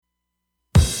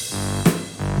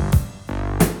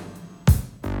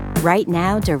Right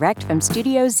now, direct from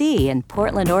Studio Z in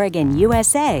Portland, Oregon,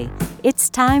 USA, it's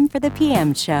time for the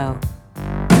PM Show.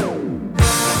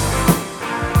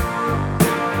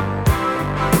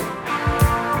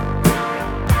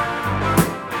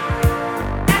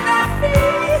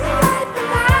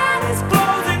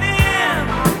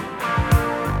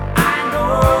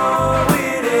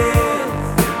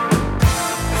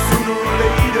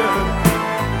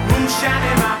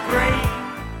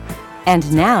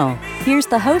 And now, here's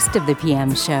the host of the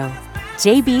PM Show,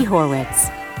 JB Horwitz.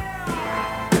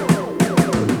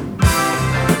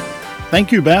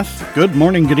 Thank you, Beth. Good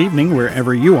morning, good evening,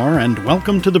 wherever you are, and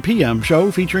welcome to the PM Show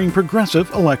featuring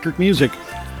progressive electric music.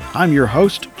 I'm your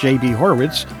host, JB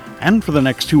Horwitz, and for the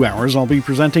next 2 hours, I'll be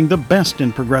presenting the best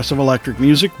in progressive electric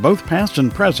music, both past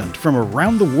and present, from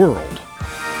around the world.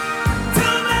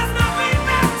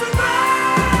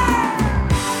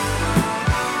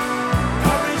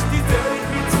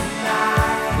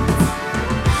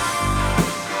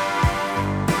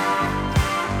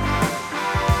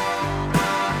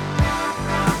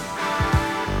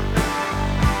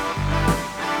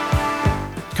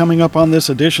 Coming up on this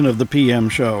edition of the PM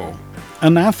Show,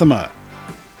 Anathema,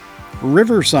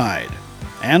 Riverside,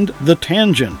 and The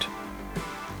Tangent,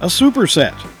 a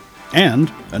superset,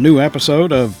 and a new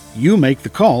episode of You Make the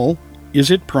Call,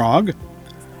 Is It Prog?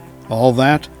 All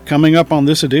that coming up on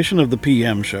this edition of the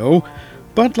PM Show,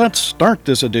 but let's start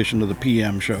this edition of the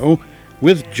PM Show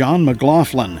with John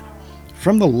McLaughlin.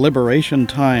 From the Liberation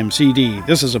Time CD,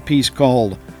 this is a piece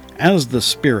called As the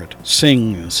Spirit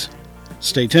Sings.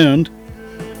 Stay tuned.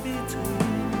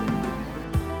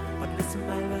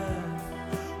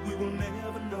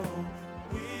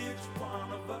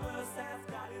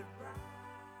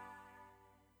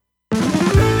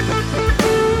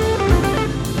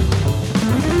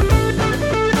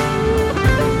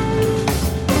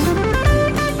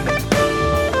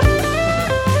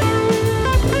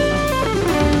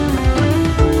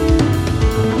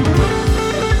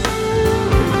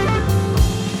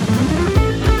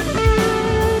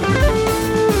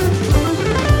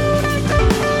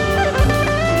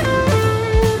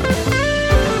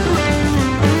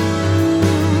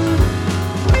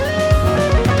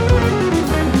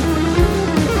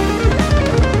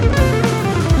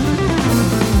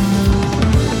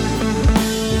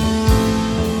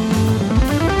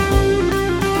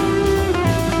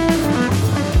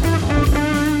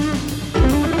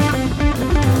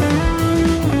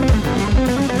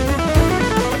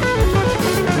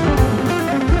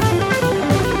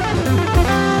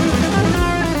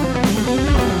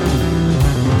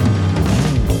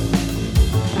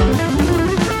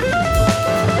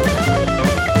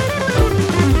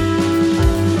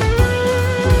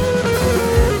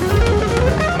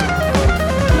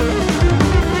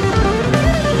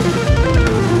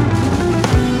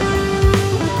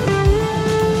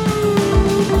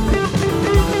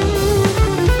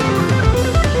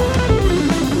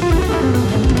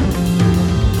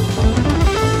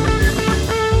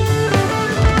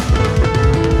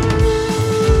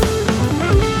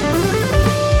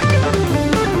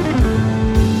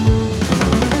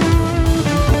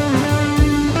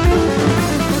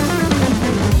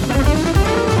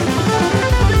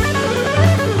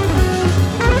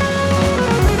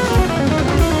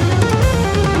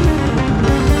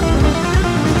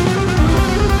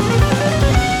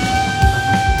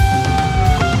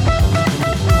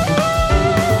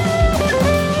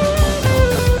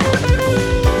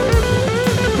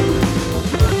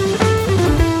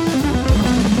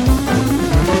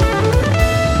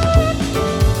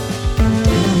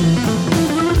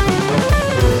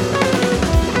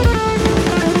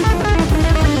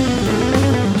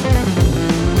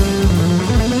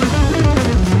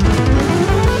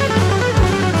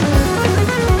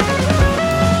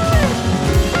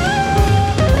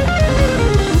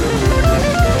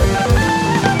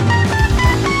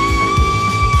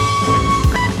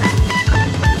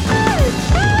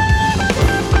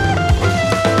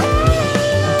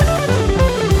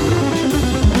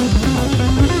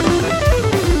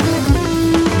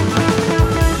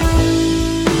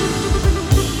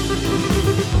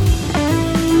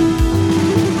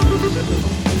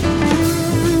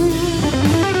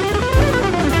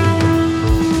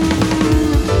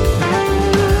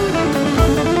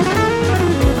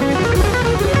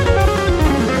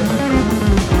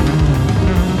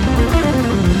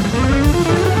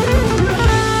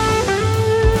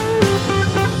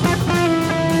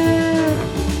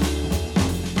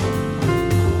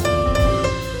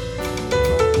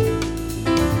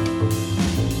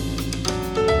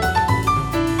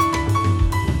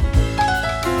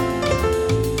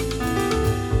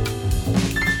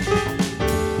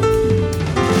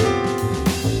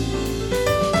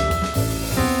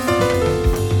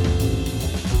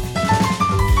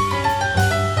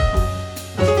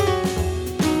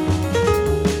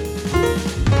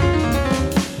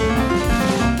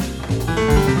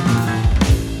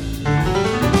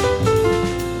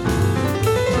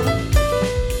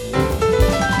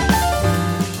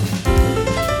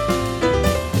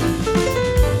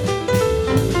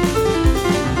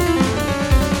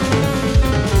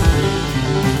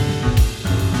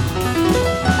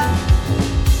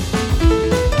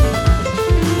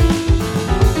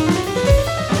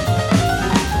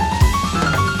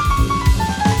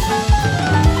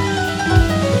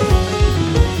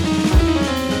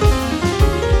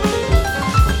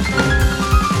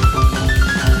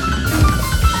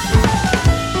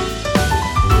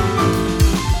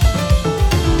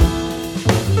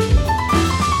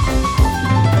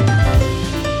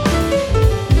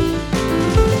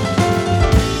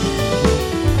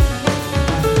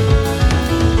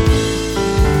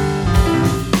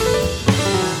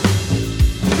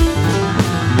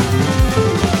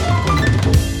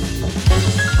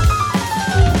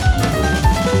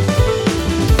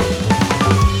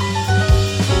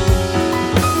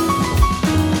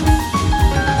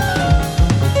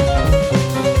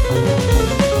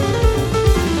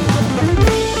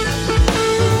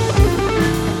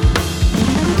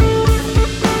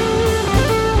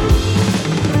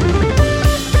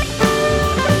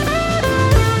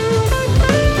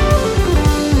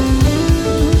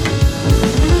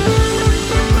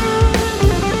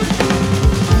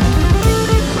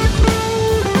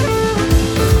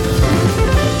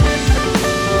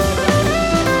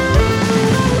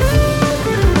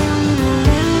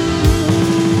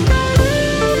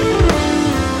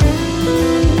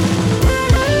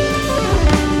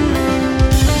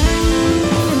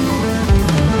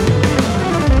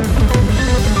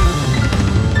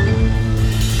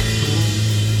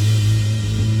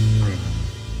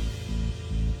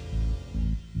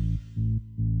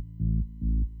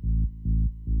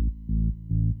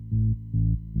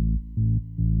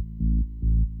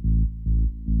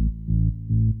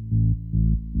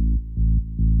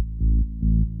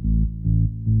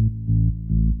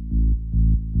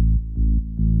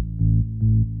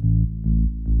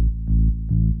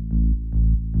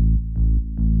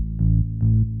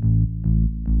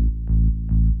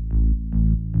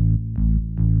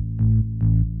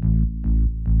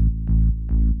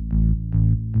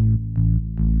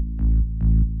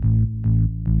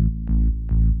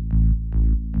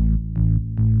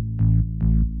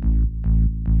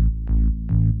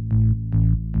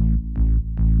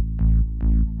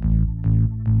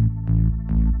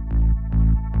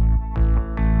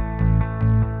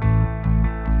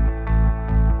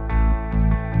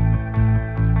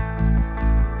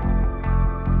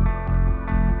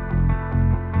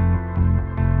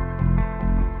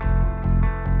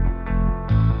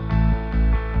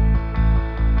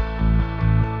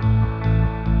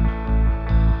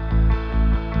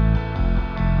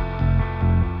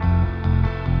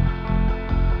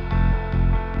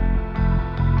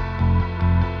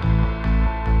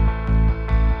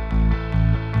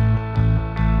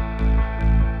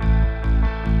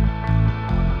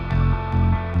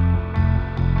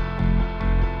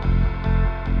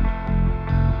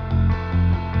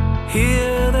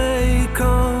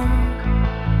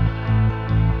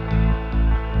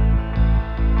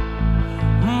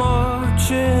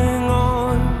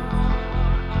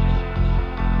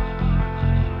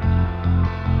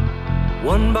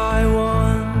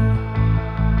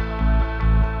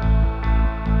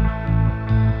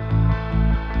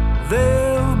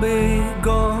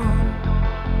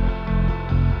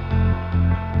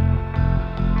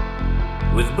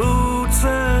 with boots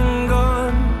and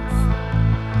guns,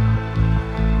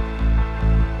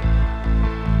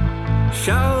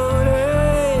 shouting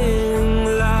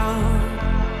loud,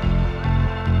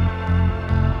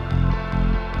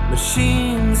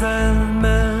 machines and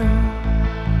men,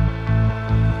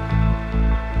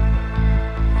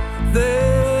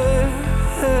 they're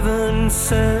heaven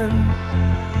sent.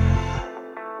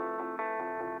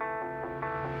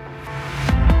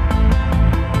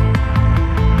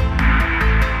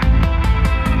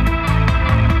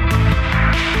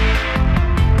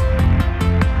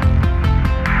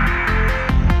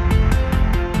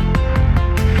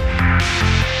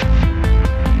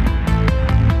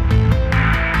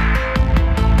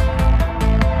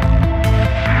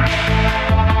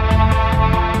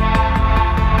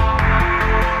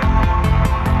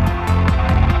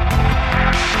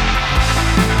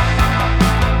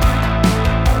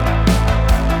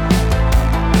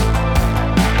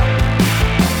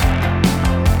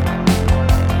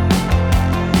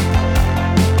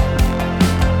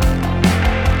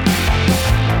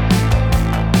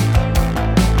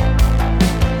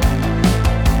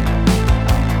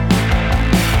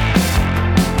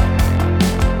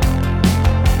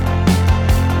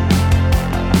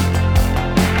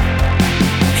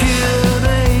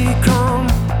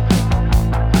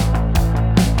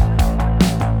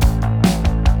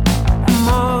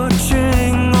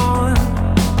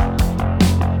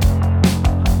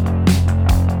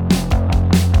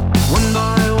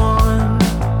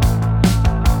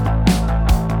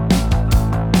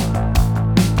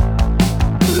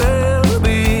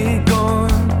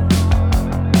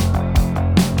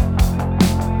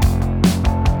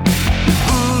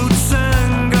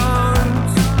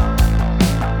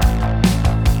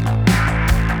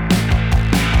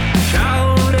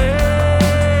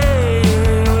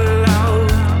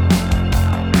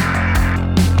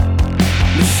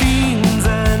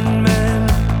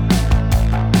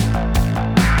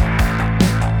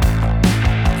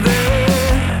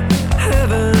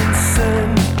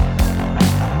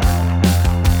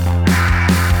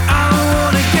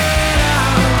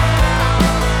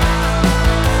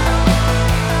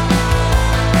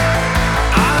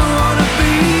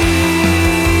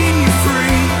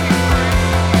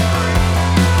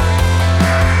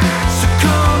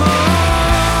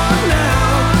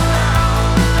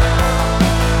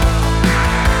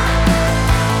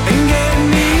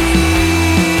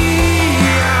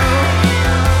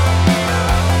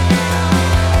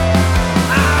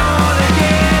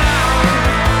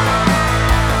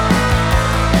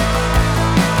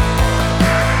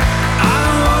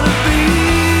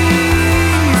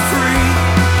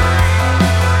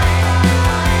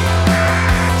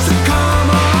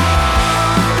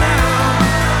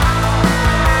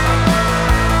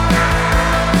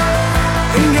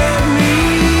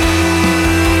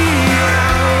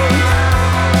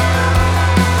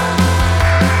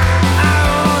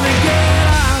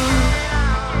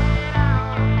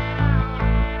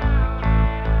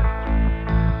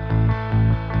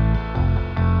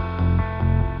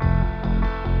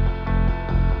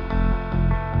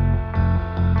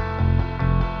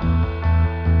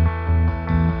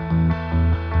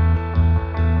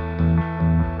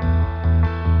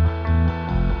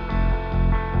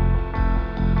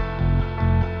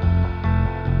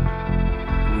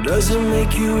 Does it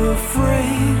make you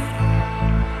afraid?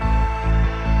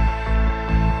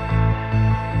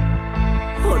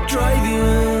 Or drive you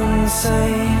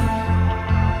insane?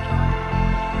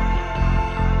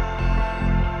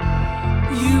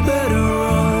 You better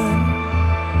run,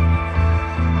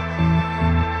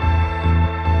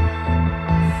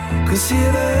 'cause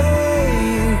here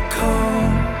they come.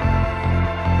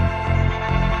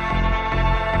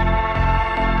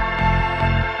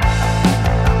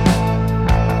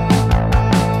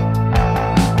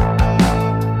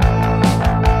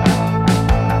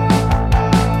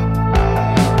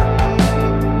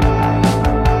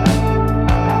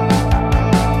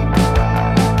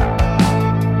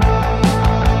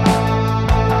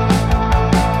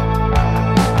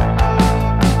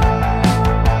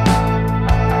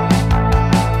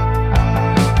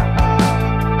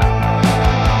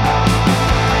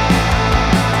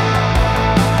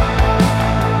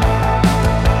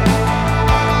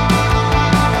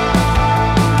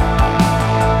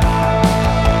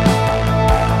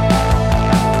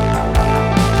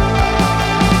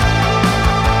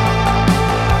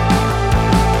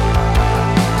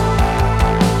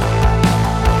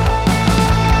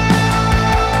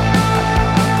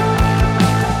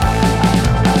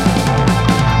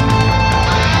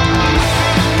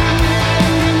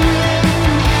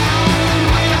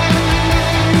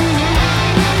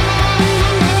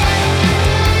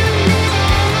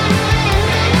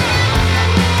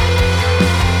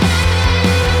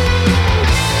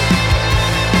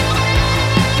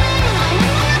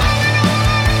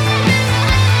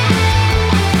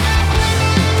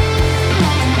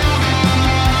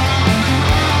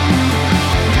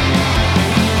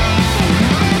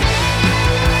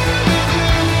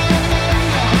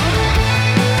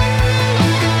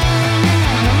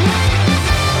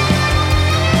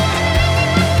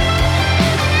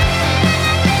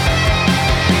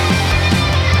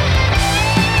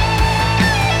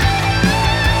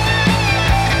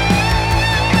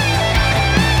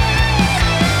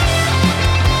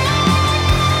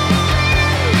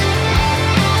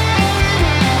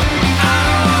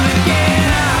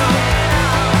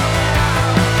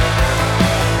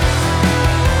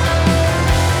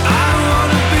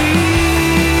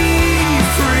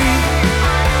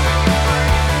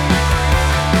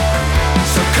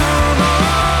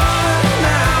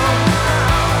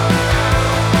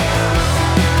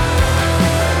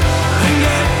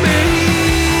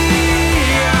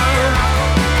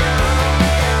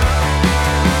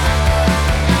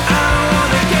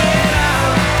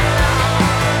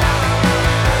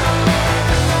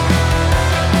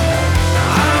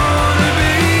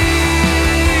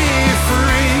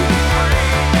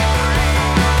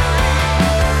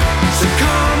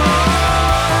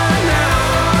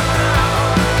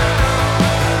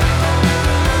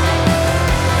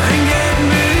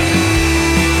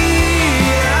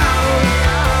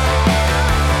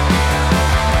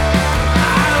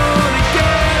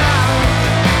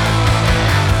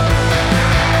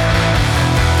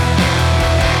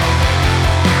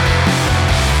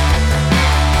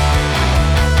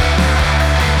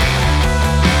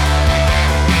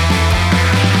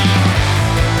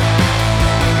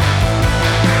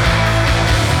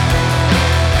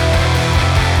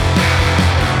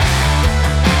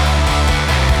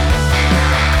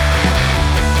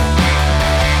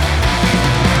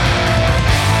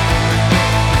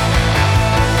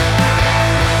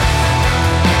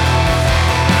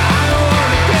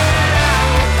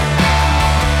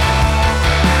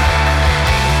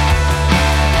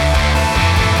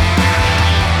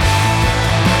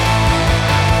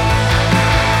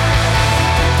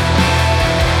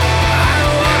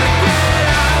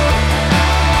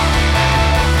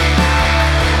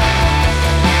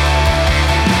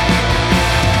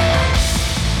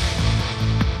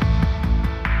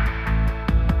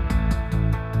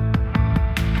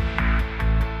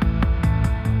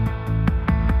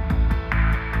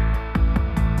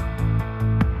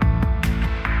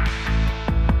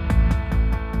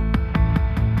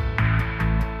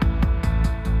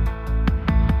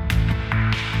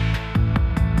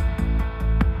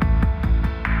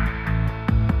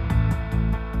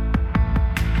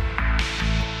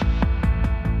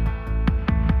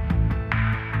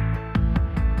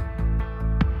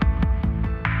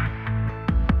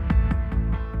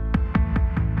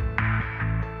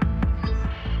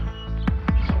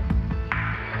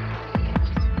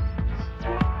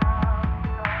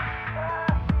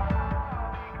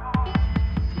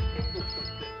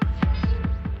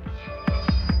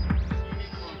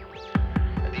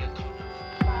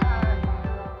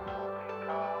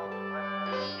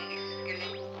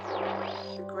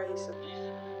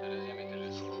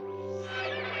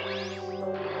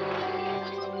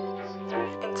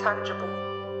 intangible,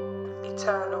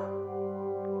 eternal,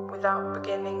 without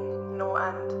beginning nor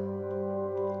end,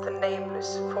 the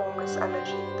nameless, formless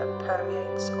energy that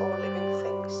permeates all living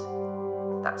things,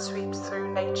 that sweeps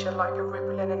through nature like a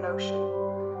ripple in an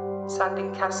ocean,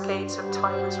 sending cascades of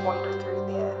timeless wonder through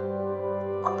the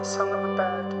air, on the song of a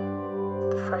bird,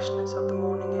 the freshness of the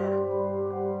morning air,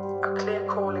 a clear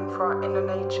calling for our inner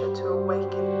nature to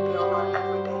awaken beyond our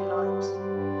everyday lives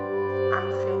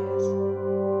and fears.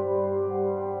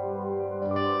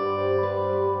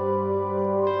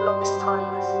 Love is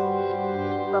timeless,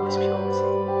 love is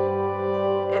purity.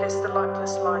 It is the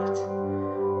lightless light,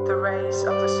 the rays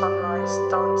of the sunrise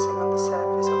dancing on the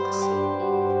surface of the sea.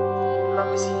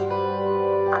 Love is you,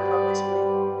 and love is me.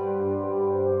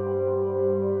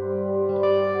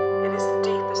 It is the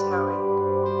deepest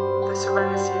knowing, the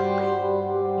serenity of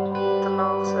being, the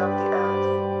laughter of the earth,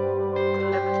 the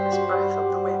limitless breath of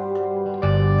the wind,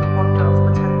 the wonder of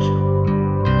potential,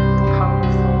 the power of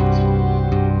thought,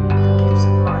 the gifts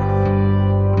of life.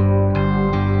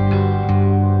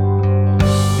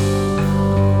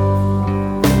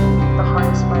 The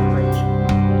highest vibration,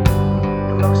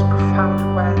 the most profound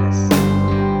awareness,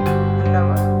 the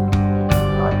knower,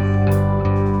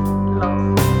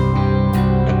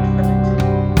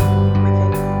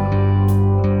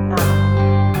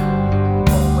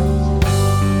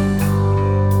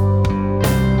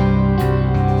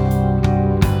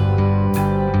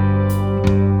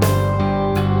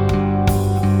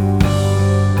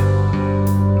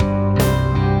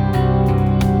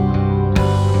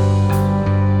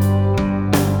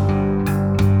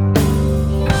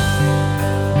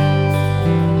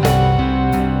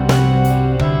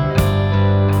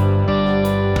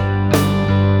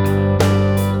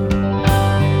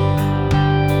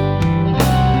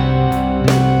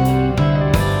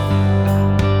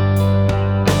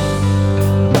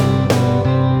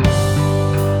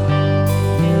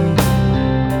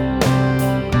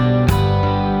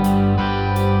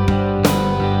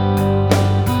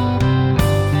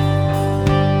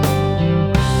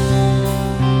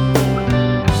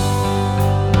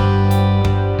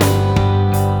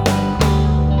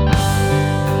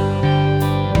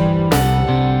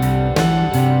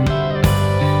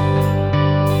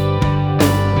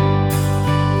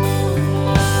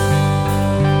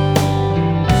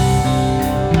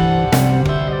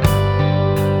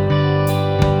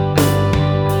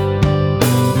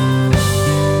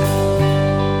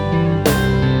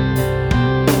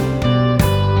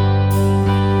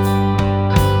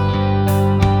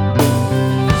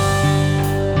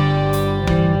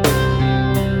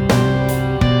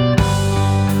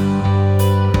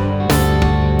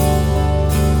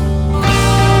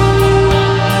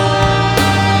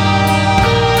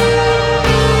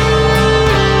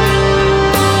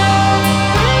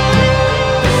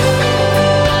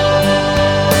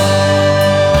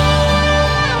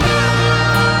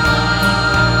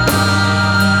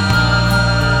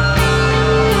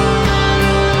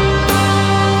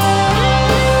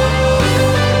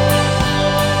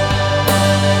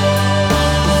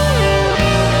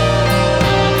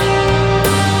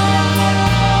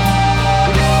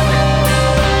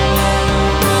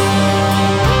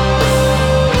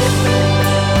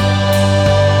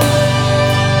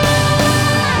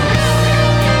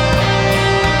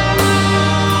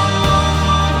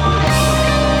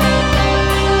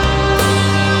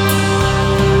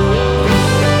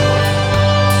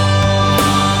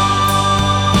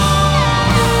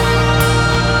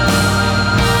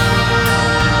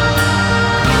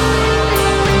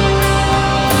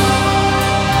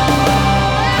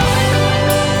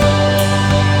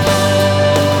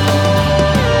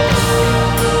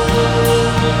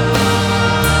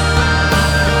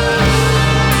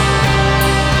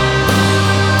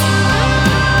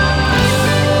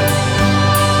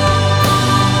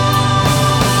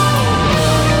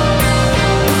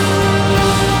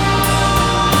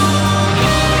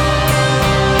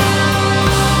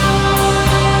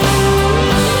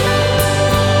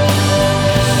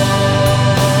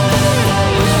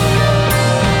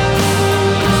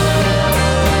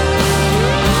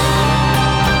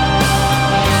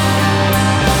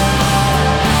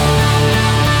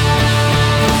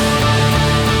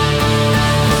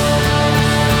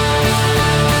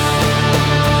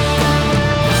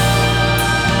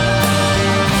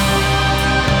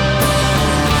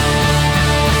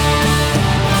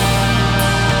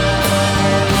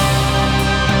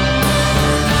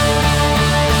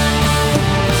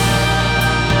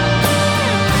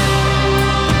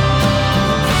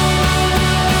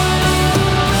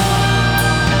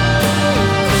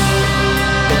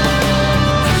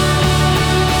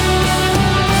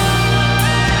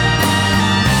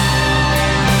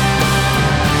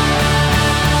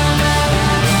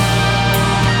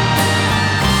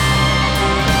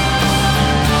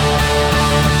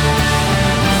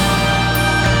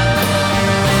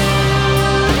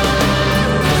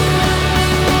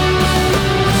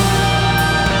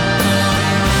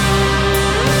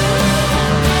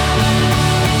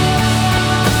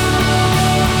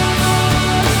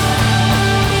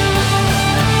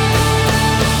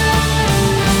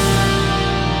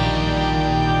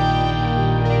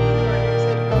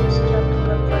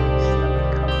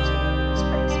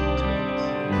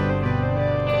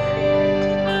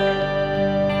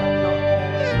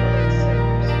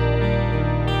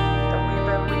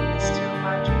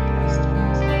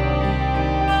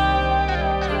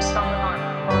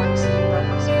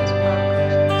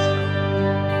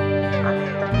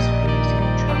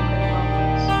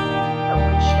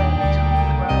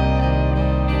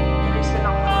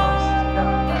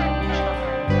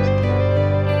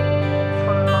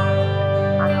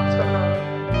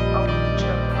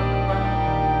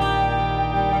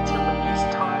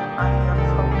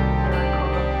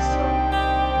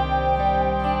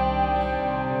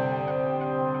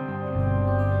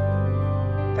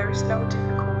 is no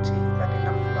difficulty that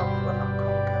enough love will not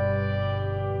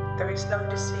conquer. There is no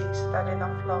disease that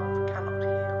enough love cannot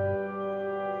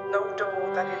heal. No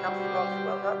door that enough love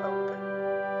will not open.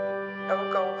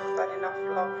 No gulf that enough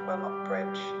love will not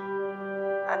bridge.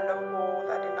 And no wall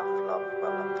that enough love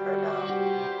will not throw down.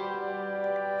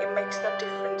 It makes no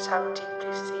difference how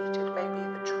deeply seated may be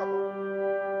the trouble,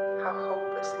 how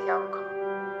hopeless the outcome,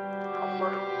 how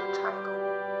muddled the tangle,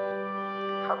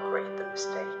 how great the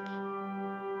mistake.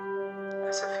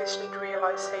 A sufficient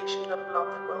realization of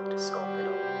love will dissolve it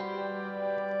all.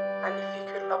 And if you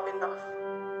could love enough,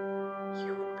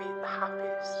 you would be the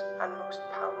happiest and most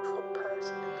powerful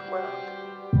person in the world.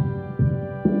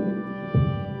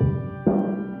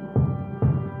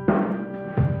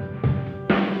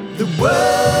 The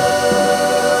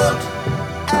world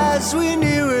as we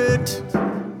knew it,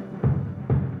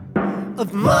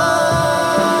 of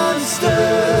monsters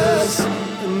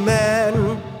and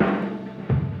men,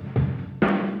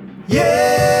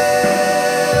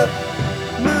 yeah,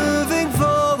 moving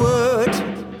forward,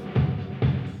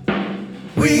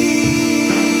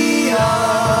 we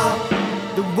are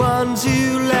the ones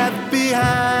you left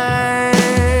behind.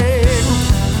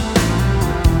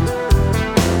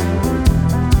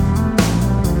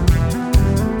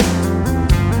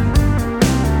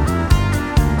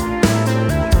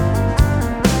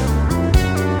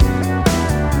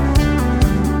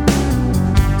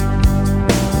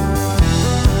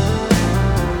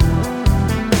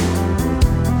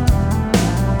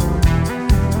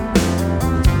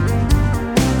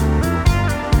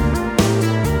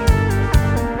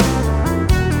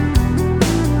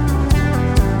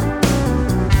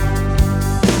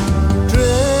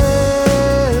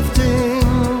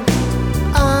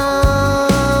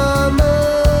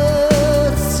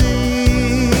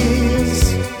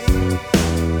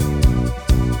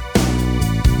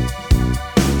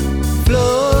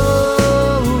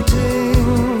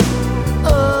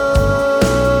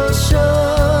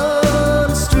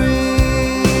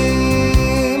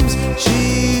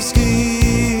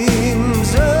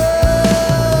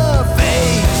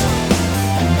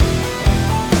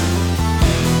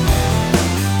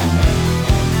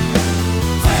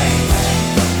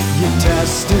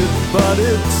 But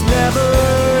it's never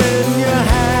in your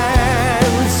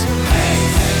hands.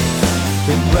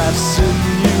 It rests in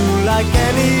you like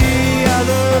any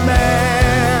other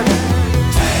man.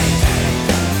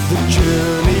 The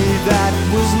journey that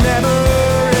was never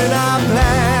in our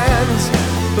plans.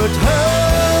 But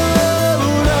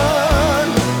hold on,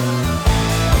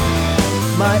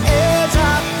 my ears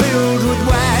are filled with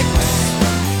wax.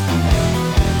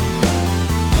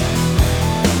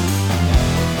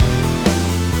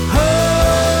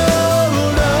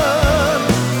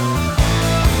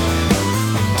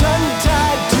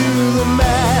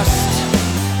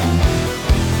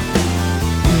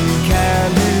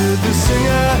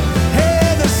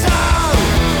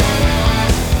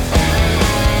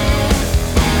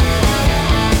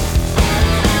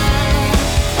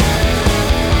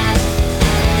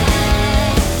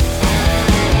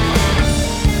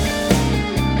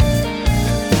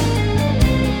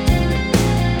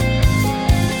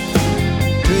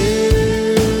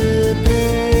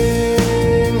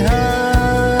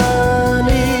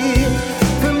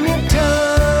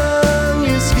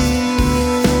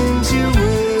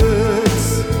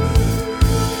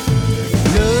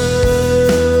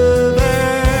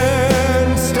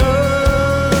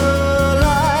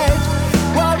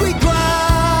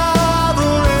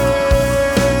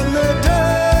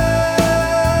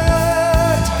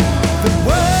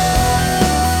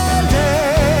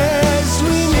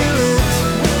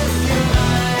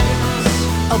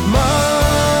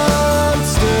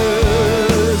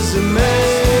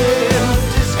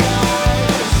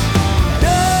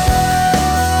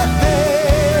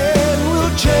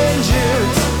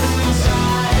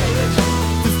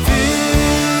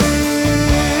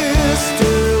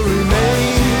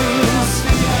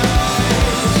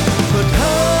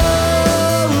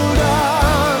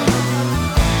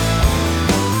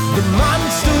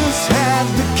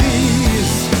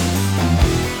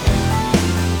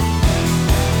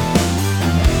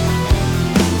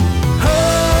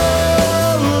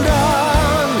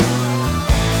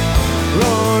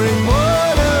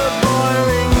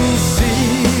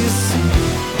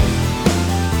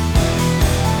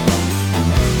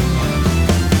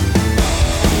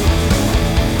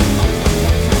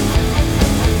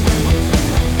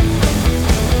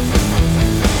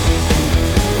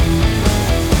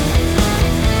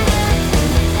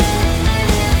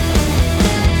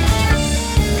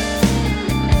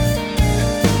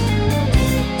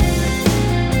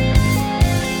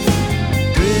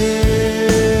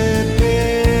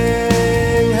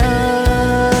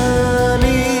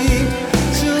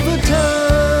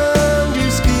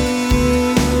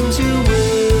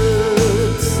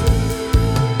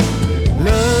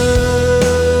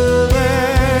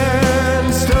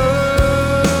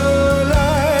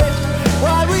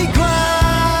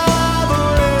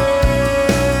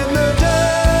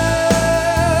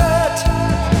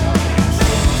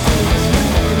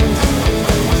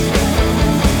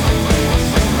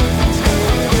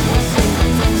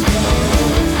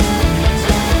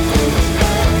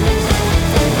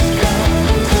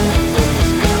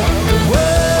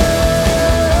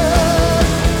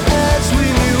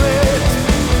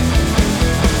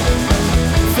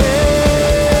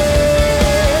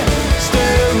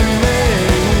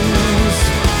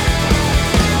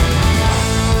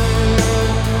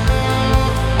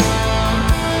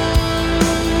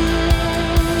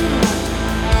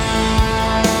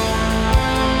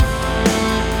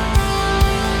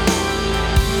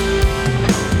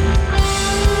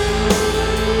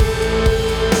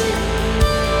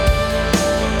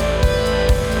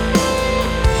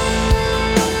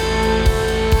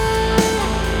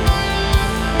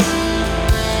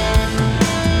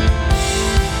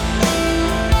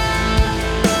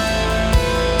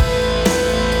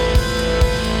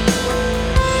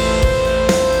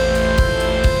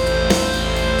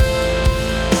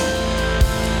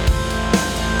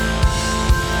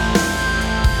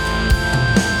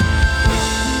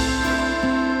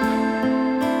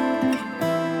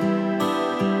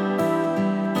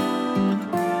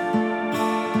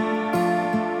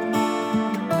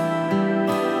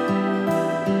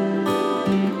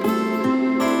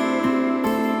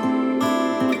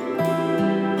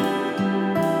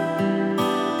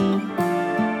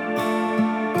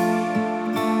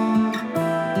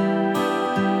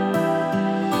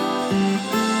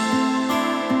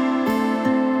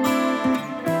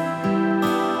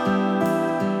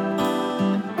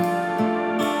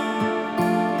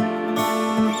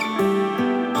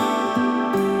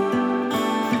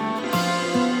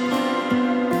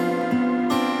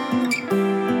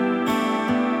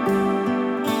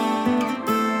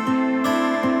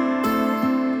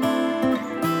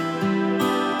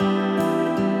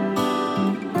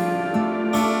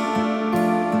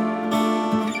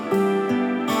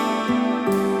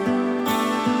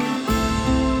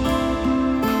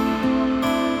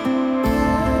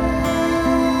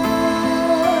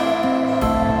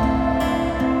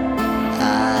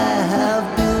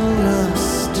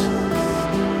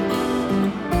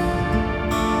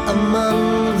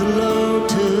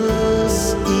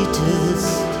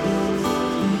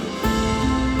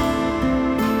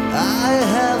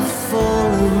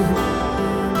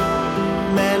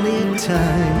 many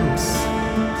times.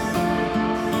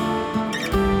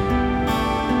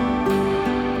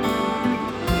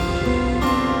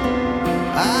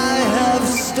 I have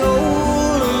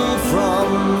stolen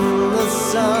from the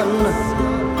sun.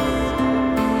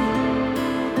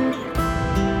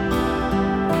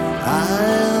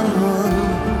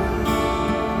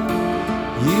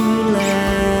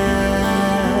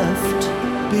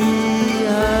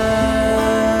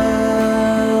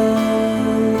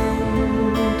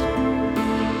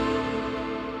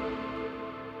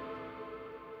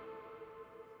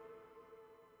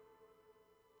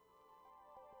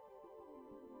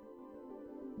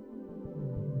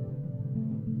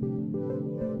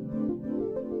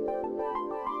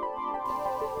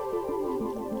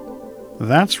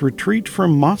 That's Retreat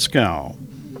from Moscow.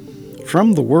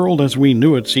 From the World as We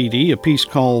Knew It CD, a piece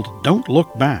called Don't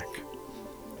Look Back.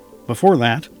 Before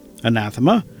that,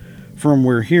 Anathema. From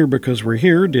We're Here Because We're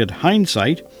Here did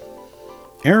Hindsight.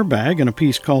 Airbag and a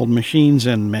piece called Machines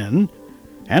and Men.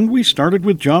 And we started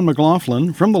with John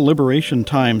McLaughlin from the Liberation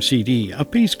Time CD, a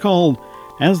piece called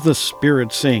As the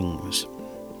Spirit Sings.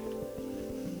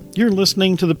 You're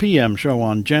listening to the PM Show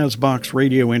on Jazzbox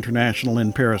Radio International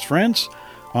in Paris, France,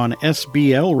 on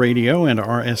SBL Radio and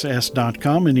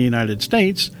RSS.com in the United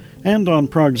States, and on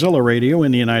Progzilla Radio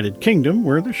in the United Kingdom,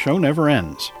 where the show never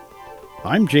ends.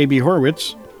 I'm JB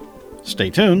Horwitz. Stay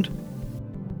tuned.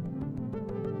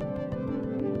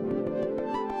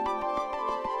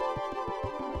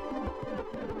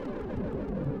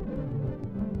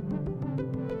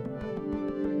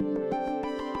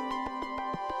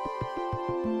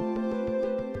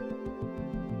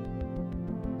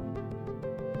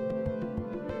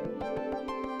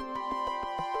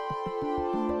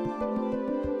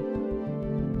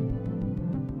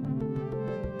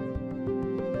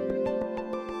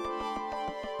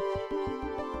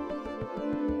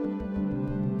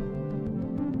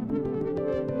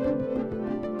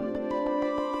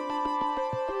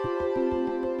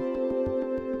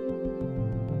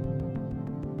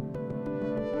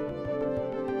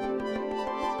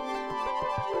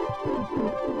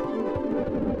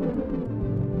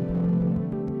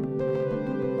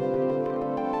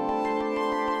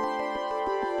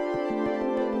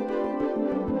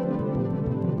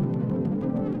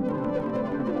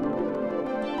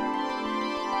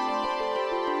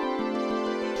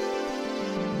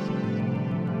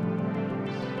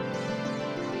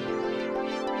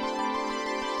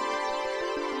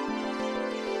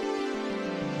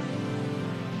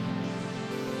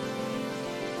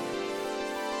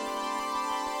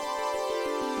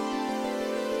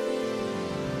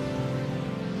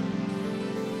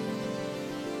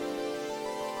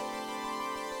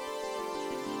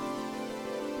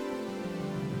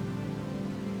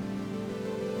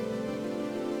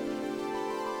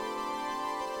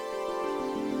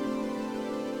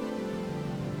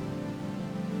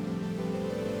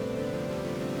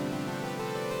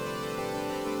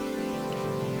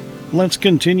 Let's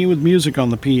continue with music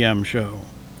on the PM Show.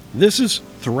 This is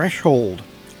Threshold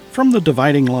from the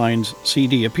Dividing Lines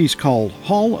CD, a piece called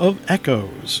Hall of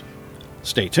Echoes.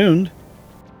 Stay tuned.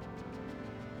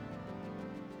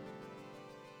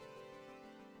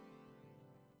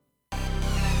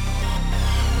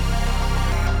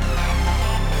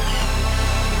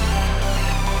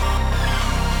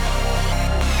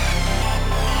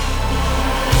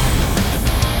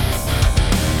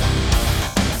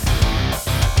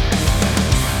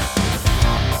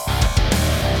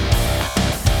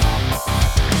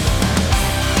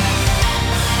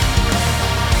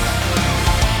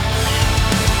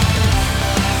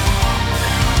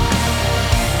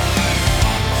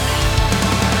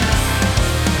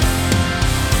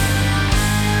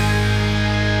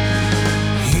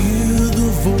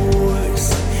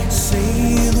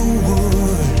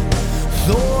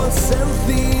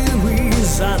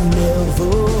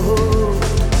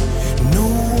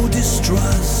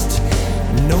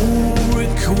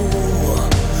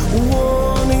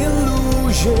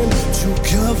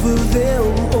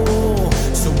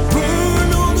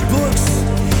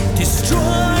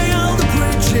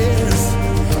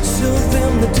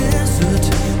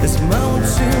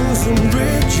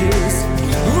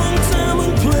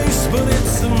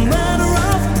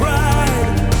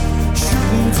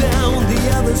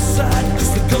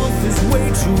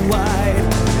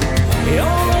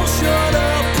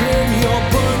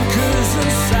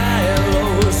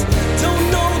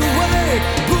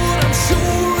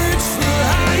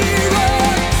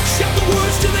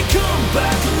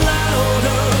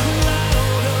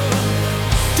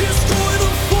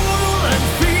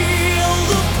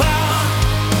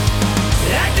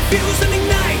 Fuse and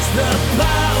ignites the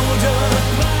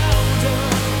powder.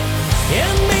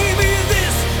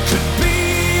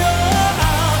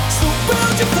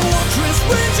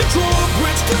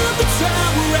 drawbridge to the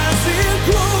tower as it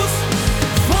grows.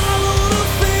 Follow the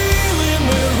feeling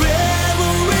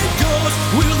wherever it goes.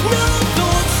 With no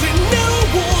thoughts and no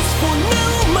walls for no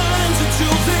minds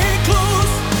until they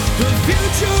close. The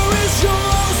future is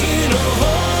yours in a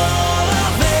hall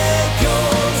of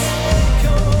echoes.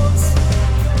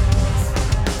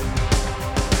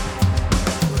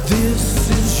 This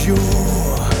is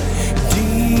your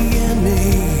DNA.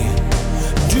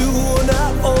 Do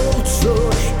not alter,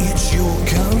 it's your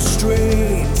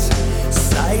constraint.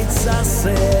 Sights are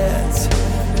set,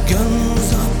 guns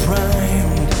are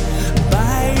primed.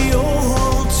 By your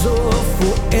altar,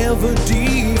 forever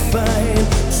defined.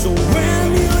 So when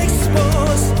you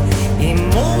expose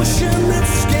emotion that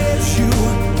scares you,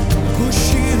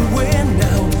 push it away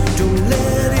now, don't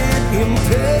let it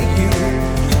impair you.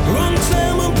 Wrong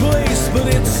time and place, but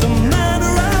it's a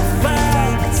matter of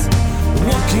fact.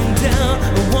 Walking down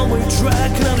a one-way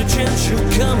track, not a chance you're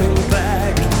coming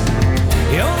back.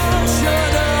 You're all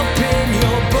shut up in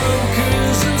your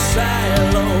bunkers and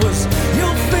silos.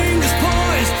 Your fingers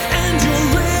poised and you're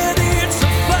ready to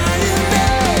fire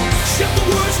now. Shout the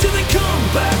words till they come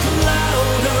back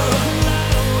louder.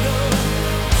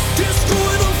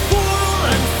 Destroy the foil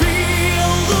and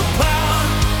feel the power.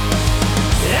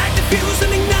 Act the fuse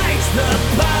and ignite the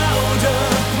powder.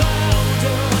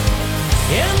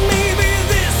 And maybe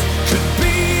this could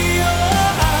be your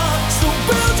hour. So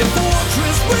build your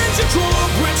fortress, raise your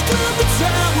drawbridge, climb the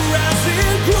tower as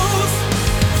it grows.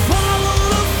 Follow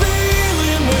the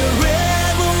feeling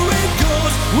wherever it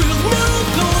goes. With no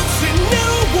thoughts and no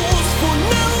walls for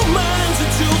no minds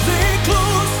until they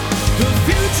close. The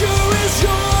future is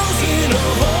yours in a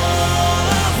hall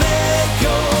of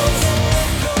echoes.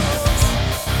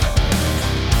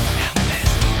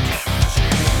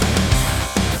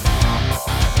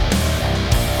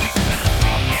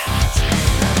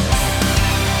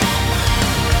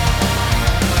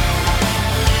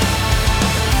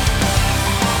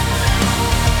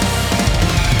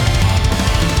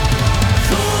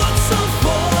 Thoughts are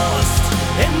forced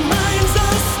and minds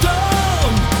are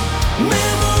stone.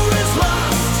 Memories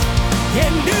lost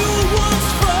and new ones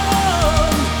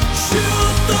from.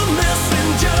 Shoot the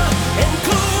messenger and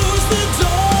close the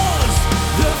doors.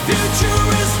 The future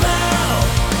is now.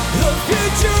 The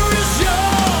future is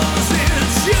yours.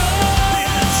 It's yours.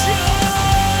 It's yours.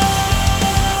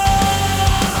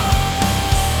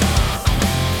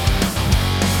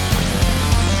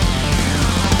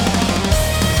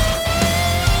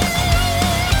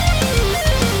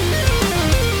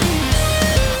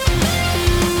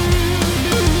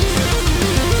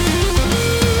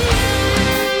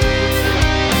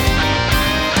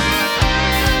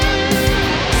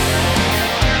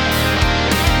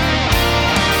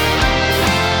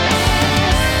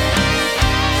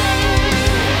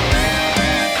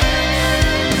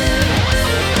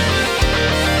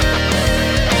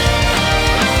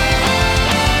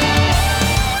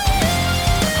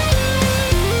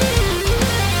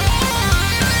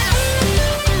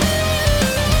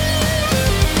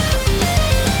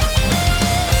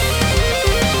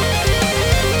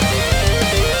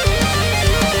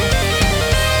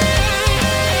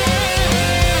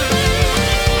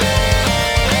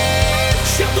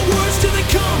 Shout the words till they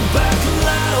come back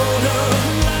louder.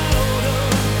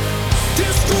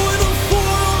 Destroy the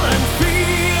foil and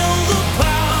feel the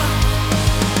power.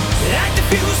 Act the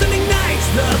fuse and ignite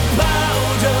the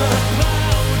powder.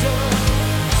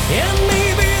 And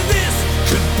maybe this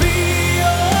could be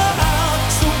your hour.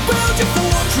 So build your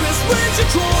fortress, raise your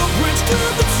drawbridge,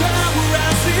 climb the tower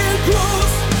as it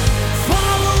grows.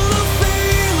 Follow the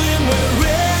feeling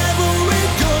wherever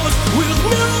it goes. With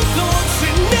no thoughts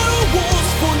and no walls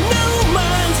for no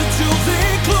minds until they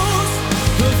close.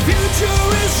 The future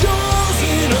is yours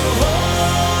in a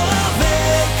hall of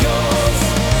echoes.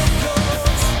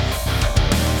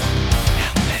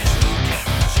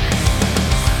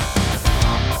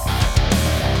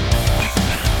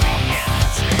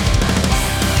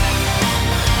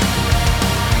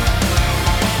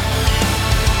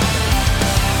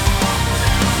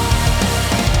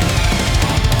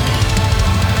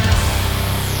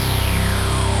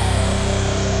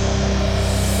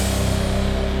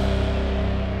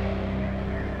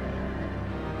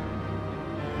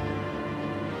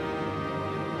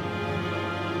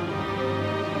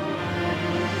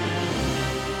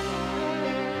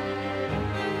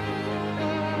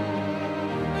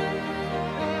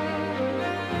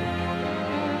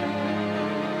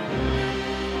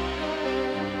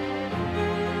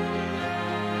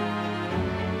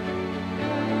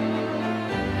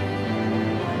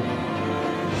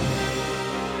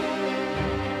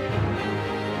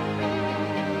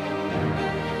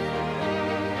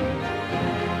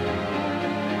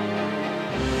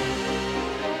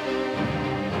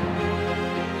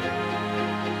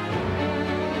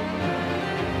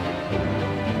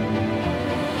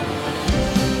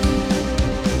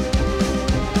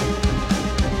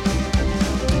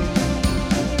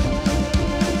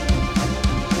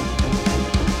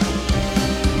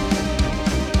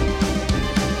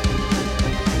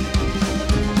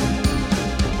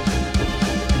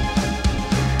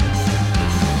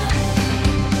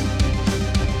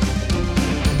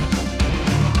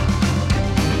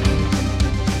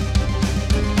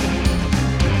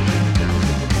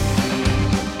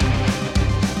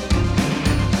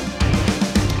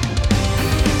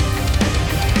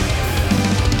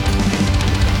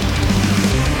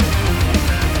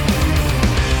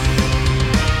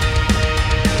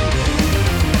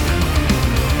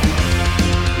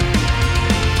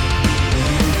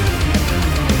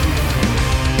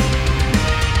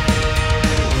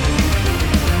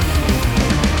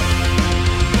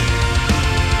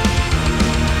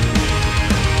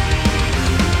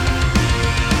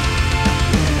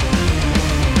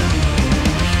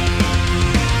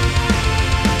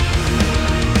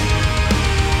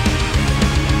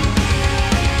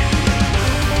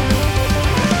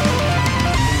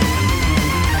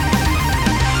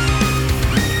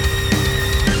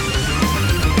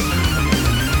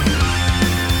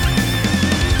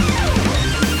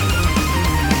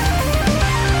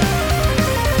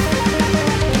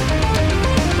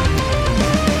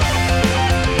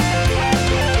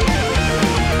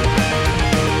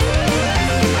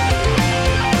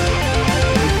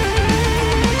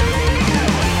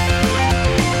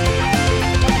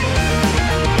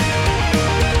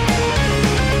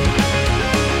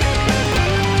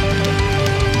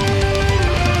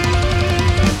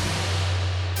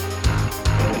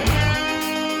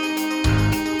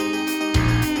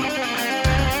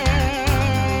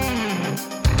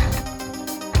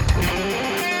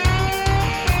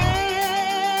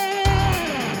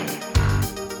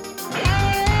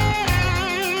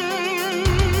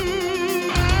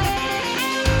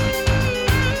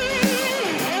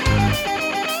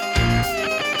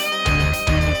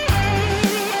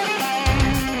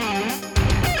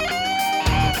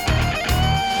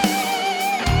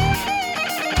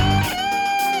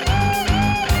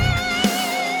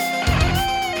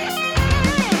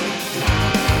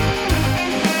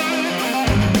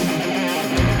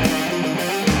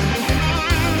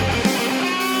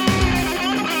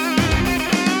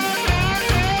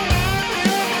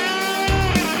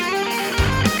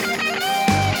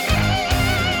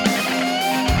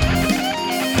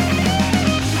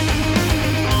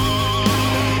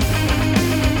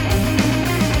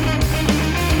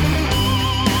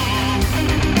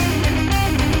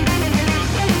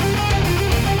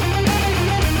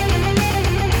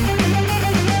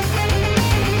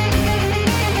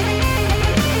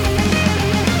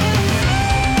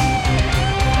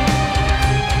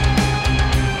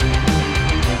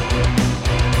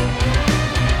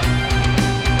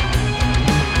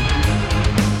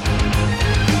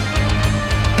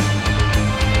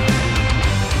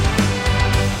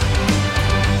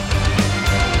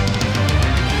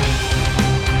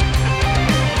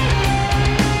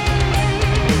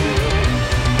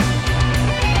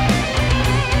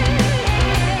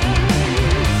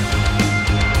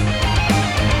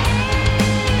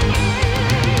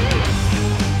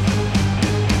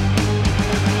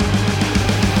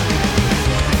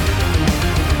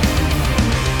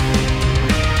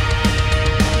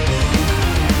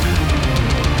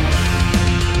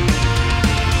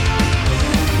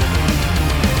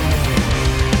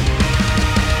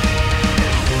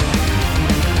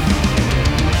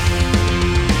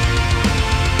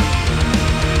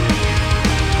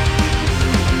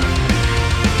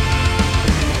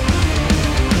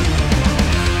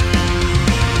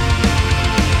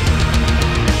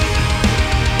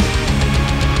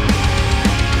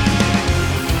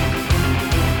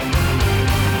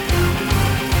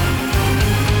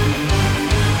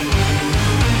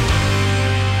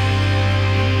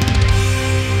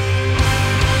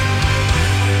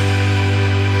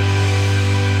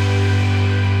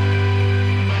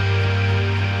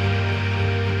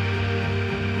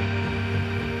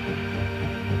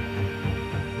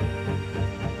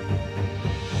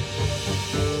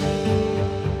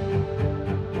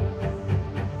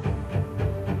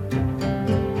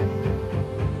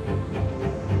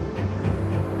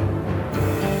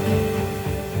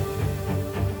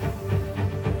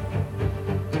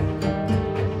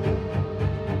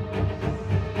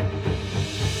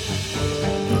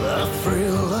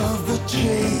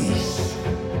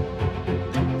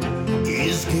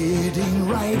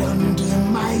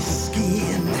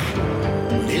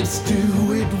 Let's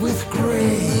do it with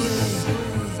grace.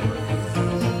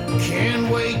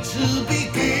 Can't wait to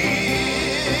begin.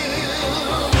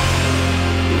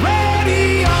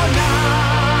 Ready or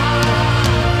not,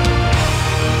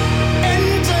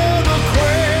 enter the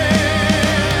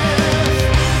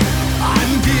quest.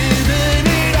 I'm giving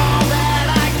it all that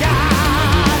I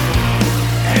got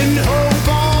and hope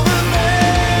for the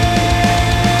best.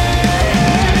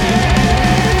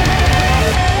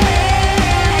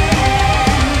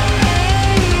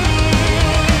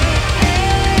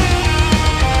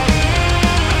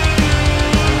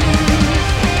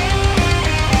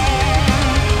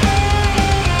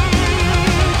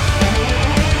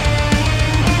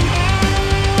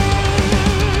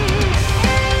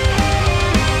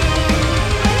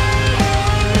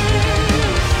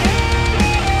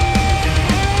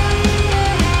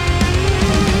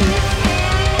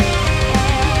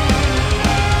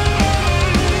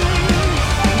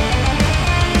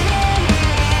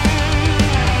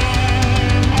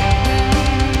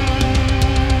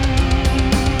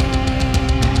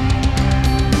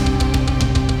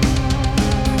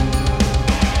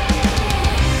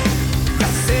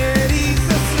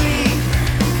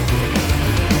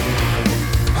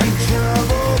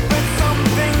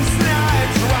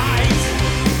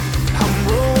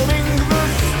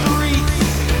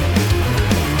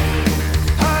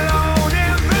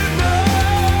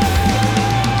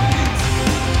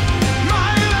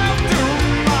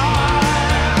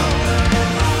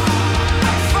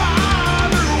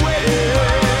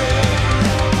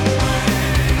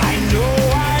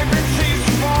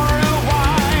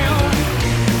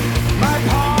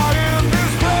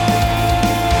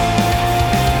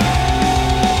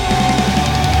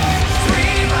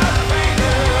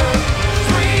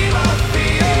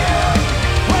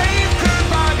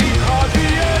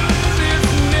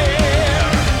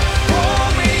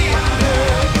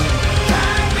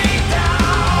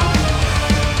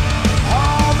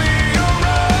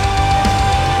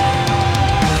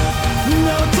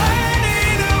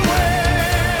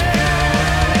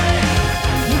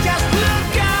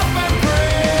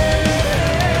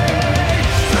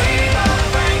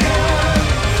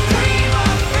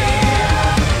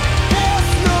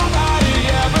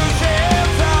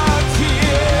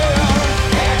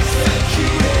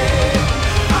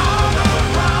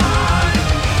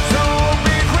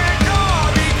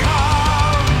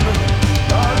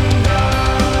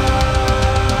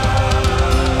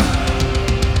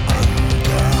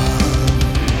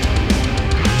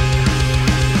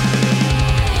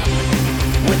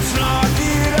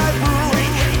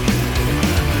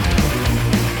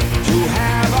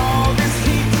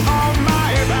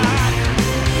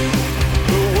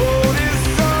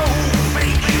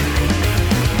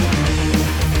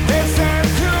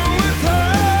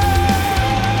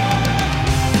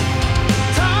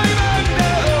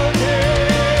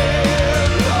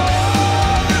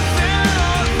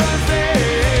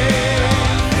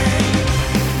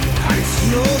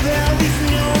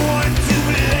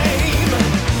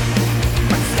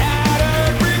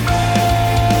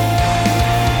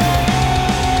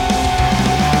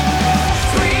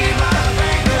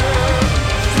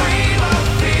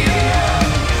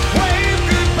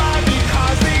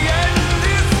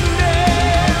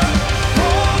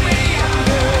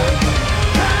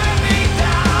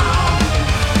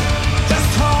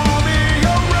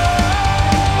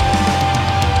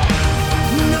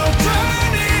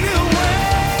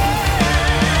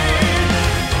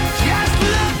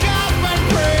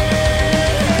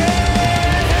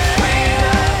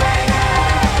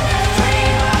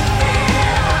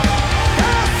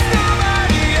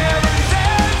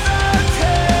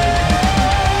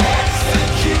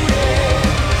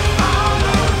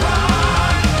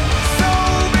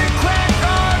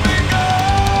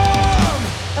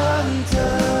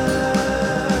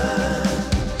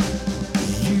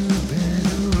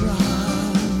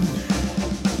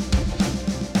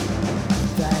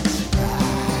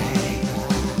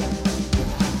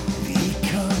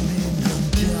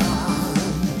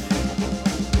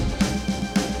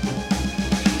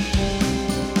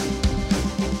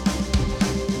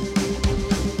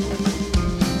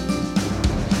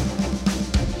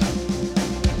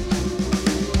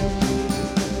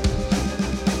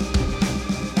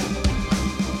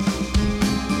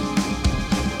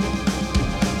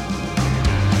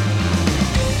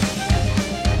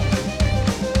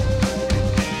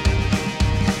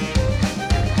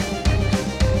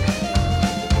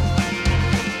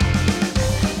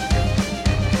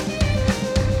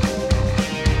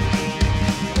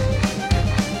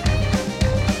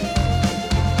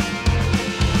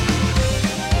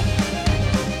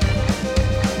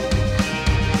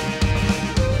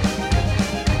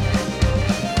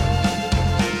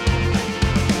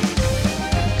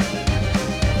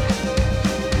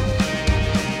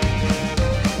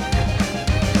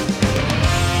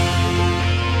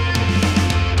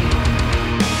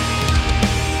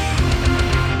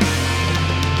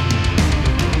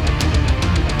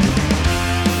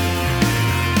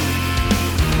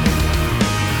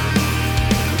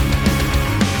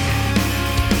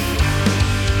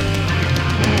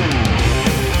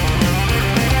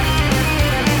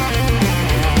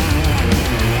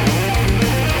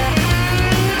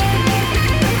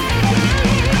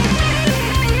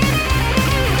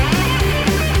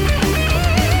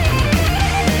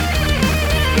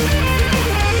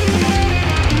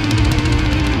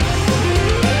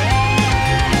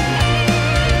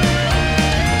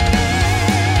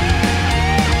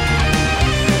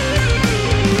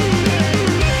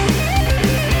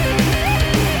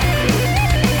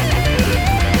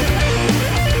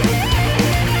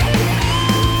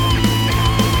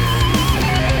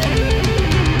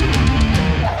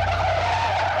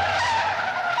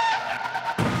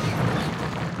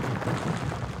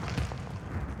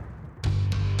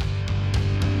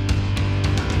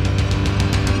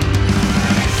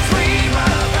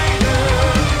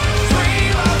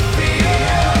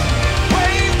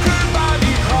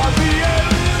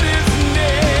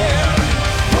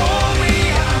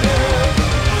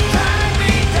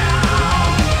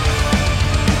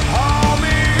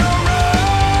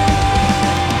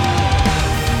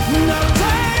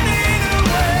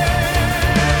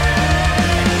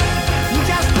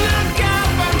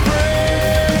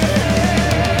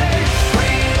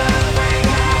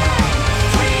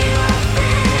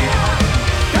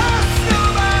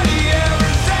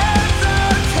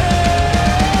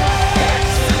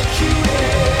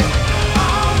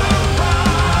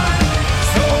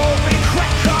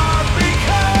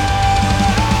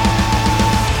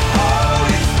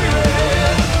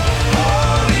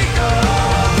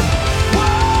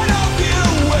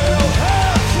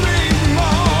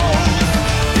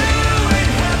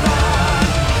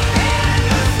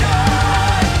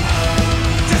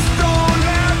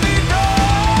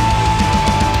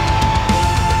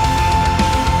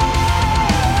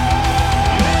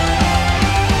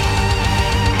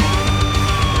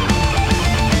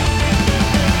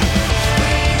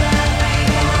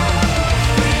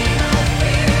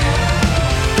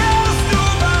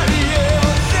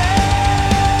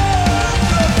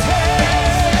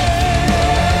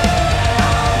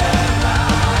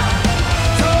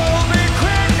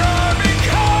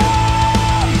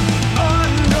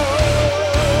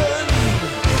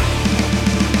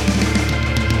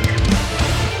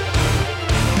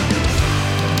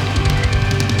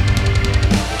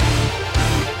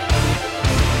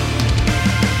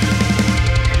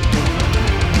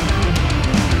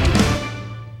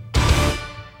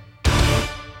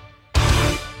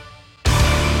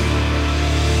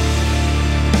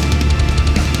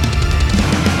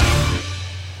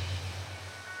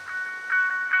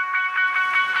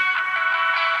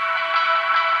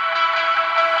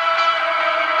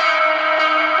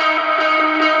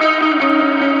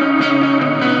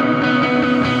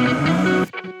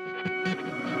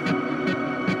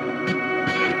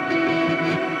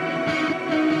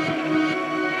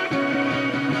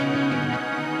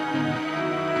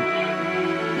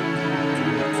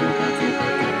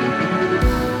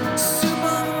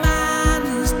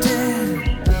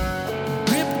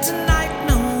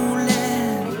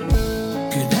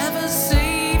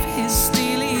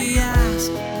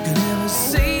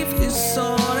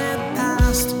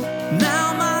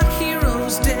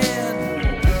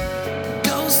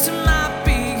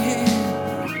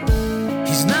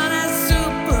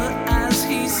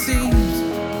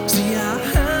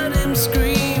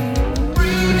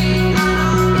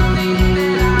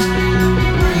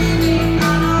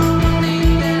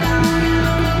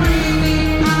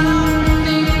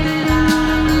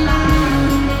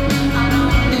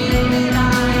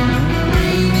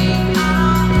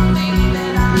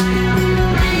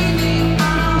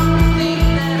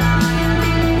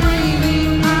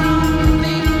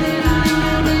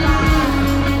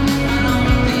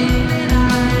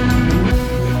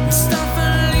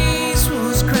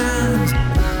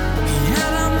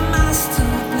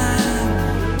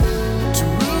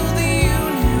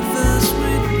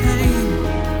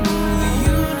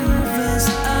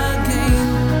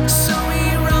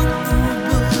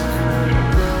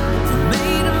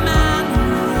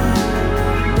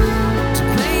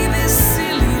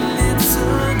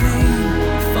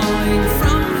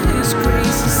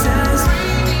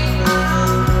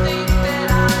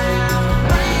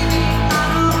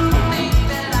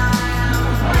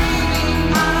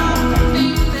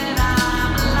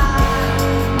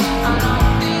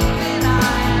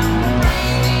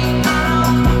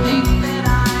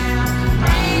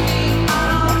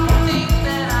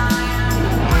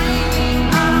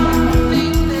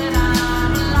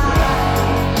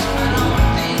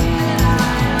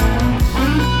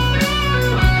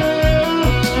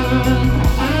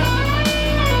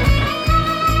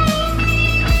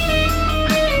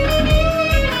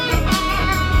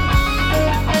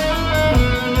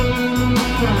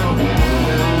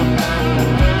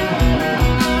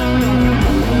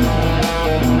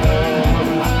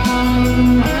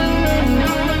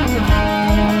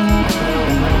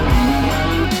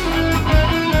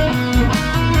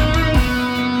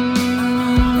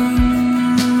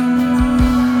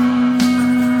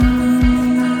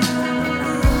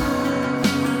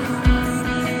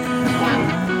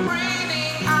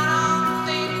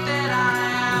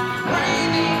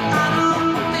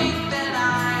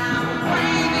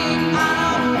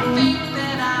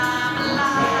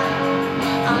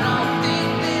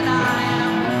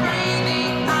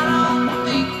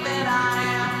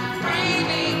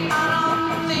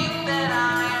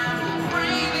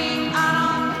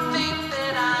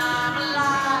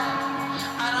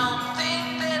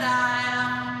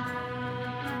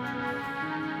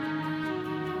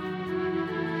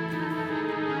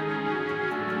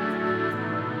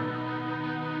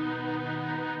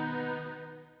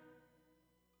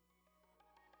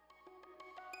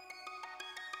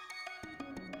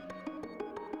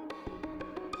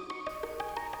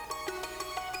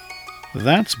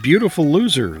 That's Beautiful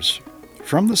Losers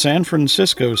from the San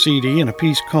Francisco CD and a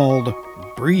piece called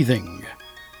Breathing.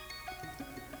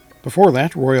 Before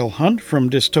that, Royal Hunt from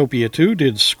Dystopia 2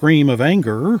 did Scream of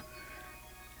Anger.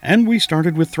 And we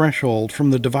started with Threshold from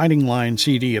the Dividing Line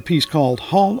CD, a piece called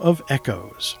Hall of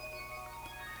Echoes.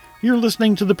 You're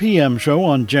listening to the PM Show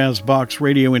on Jazzbox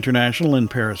Radio International in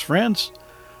Paris, France,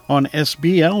 on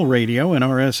SBL Radio and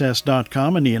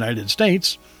RSS.com in the United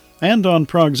States, and on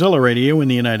Progzilla Radio in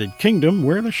the United Kingdom,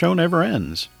 where the show never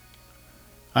ends.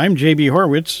 I'm JB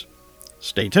Horwitz.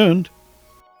 Stay tuned.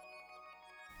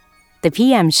 The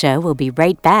PM Show will be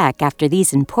right back after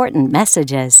these important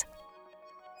messages.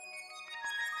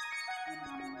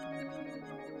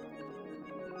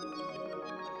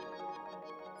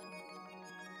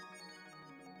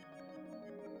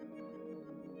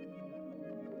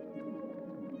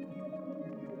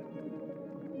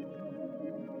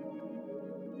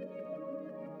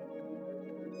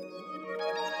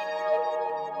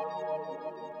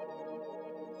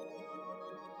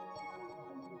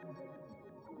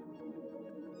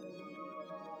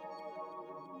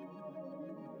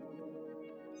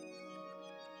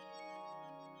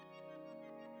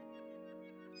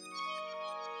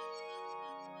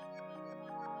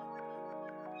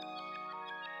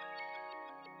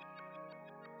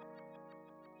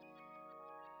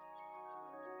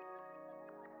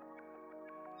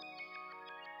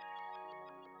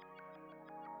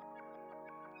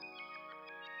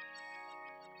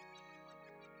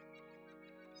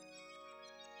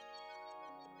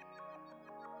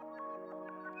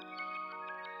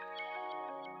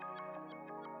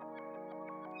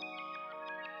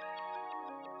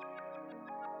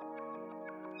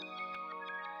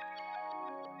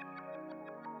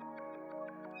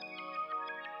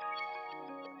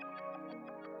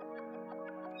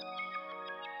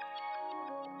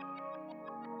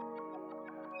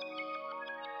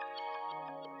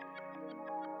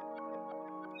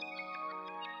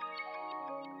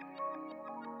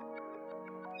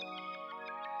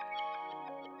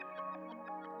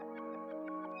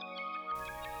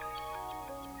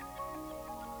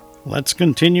 Let's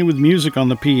continue with music on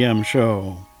the PM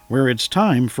Show, where it's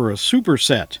time for a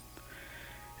superset.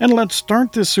 And let's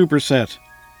start this superset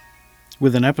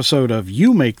with an episode of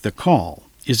You Make the Call.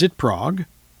 Is it Prog?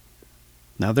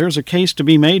 Now there's a case to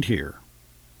be made here.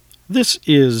 This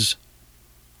is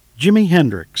Jimi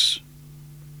Hendrix.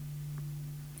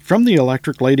 From the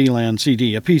Electric Ladyland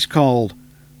CD, a piece called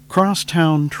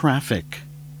Crosstown Traffic.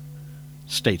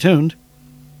 Stay tuned.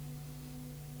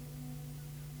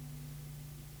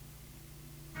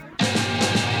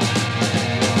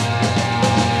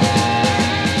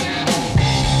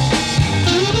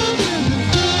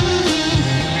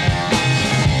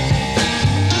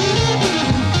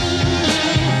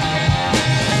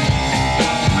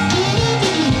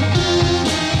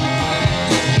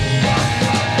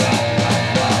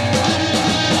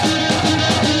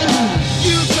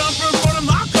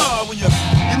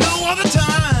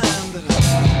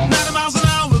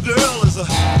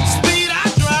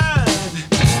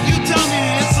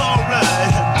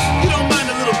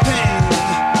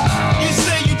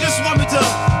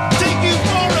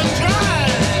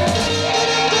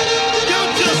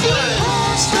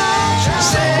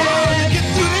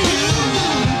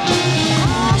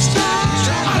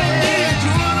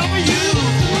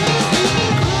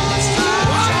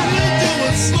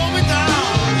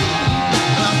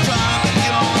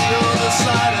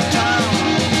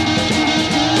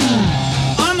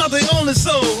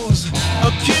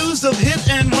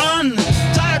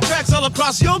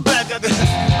 Your back, I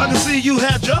can see you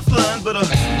had your fun, but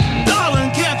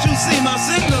darling, can't you see my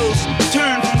signals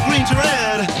turn from green to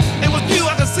red? And with you,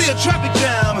 I can see a traffic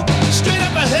jam straight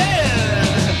up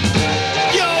ahead.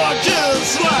 You're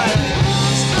just like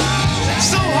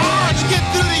so hard to get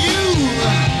through to you.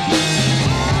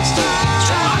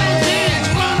 I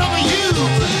didn't run over you.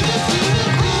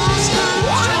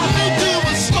 All they do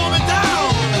was slow me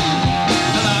down,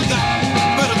 and I got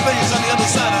better things on the other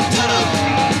side of town.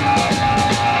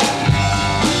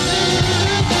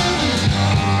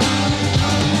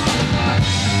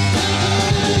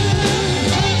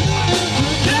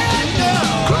 Yeah,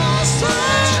 girl.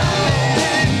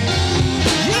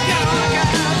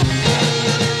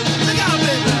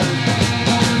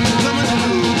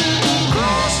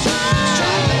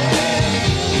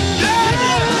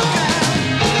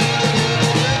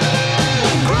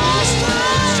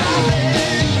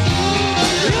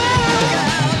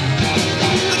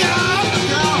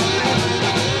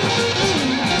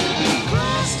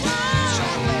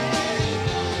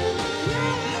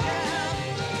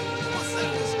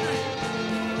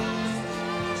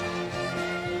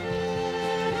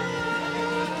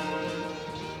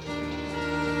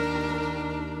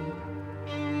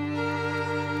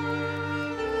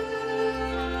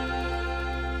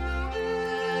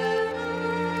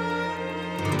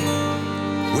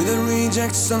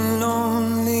 rejects and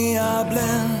lonely I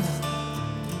blend.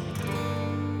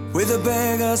 With the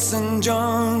beggars and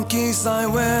junkies I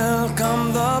welcome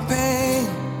the pain.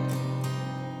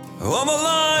 All my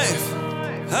life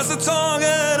as a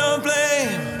target of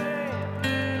blame.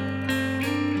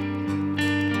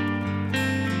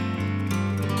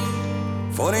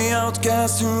 For the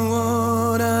outcast who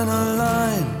wouldn't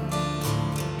align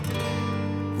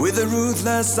with the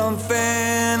ruthless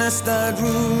unfairness that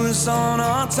rules on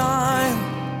our time.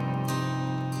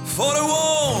 For the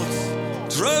wolves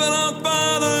driven out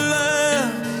by the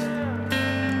land.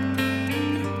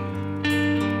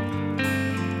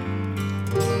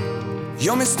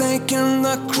 You're mistaking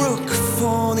the crook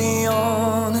for the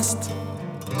honest,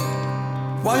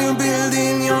 while you're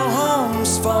building your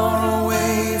homes far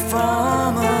away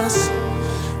from us,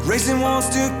 raising walls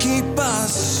to keep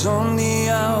us on the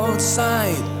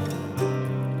outside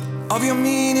of your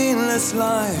meaningless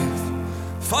life.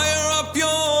 Fire up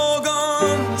your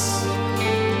guns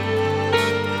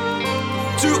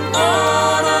to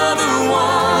honor the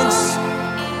ones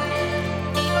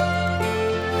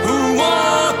who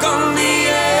walk on the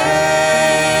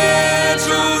edge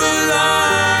of the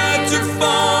light to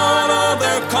follow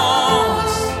their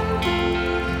cause.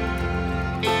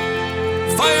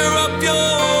 Fire up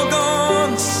your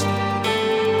guns,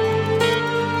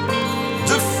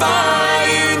 defy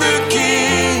the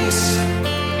kings,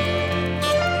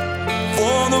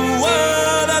 for the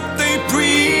word that they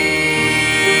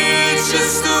preach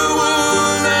is the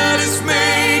wound that is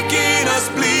making us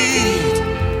bleed.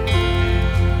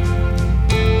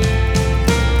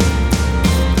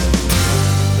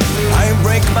 I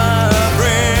break my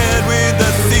bread with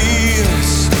the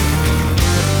thieves,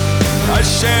 I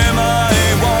share my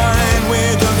wine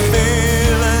with the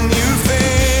villain you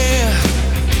fear,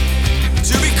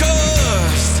 to be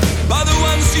cursed by the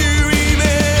ones you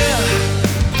revere.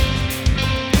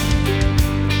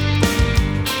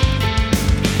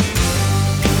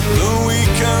 The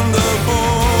weak and the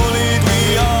bullied we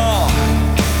are,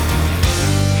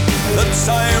 the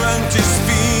tyrant is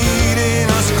feeding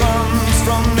us crumbs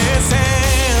from his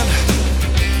hand.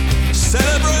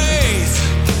 Celebrate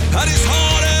at his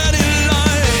heart and in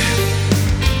life.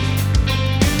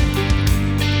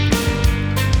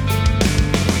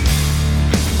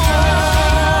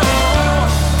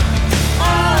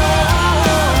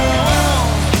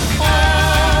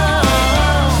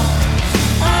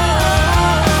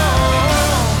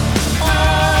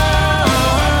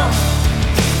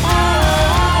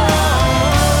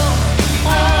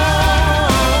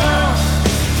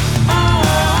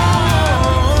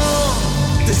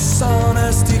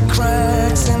 Dishonesty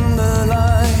cracks in the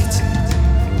light.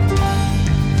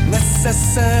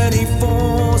 Necessity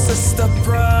forces the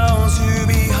proud to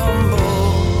be humble.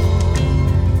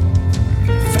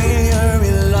 Failure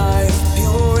in life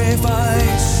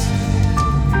purifies.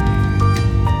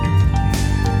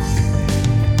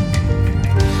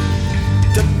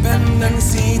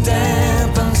 Dependency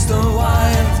dampens the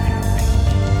wild.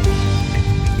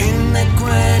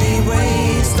 Inequity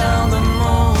weighs down the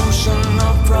motion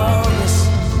of progress.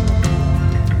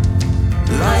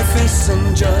 Life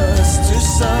isn't just to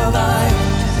survive.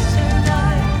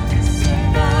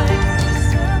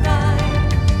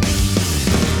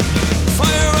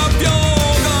 Fire up your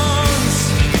guns,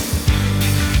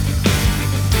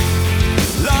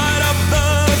 light up the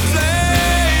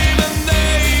flame, and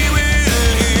they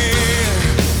will hear.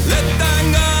 Let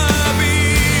anger be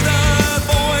the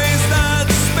voice that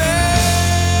speaks.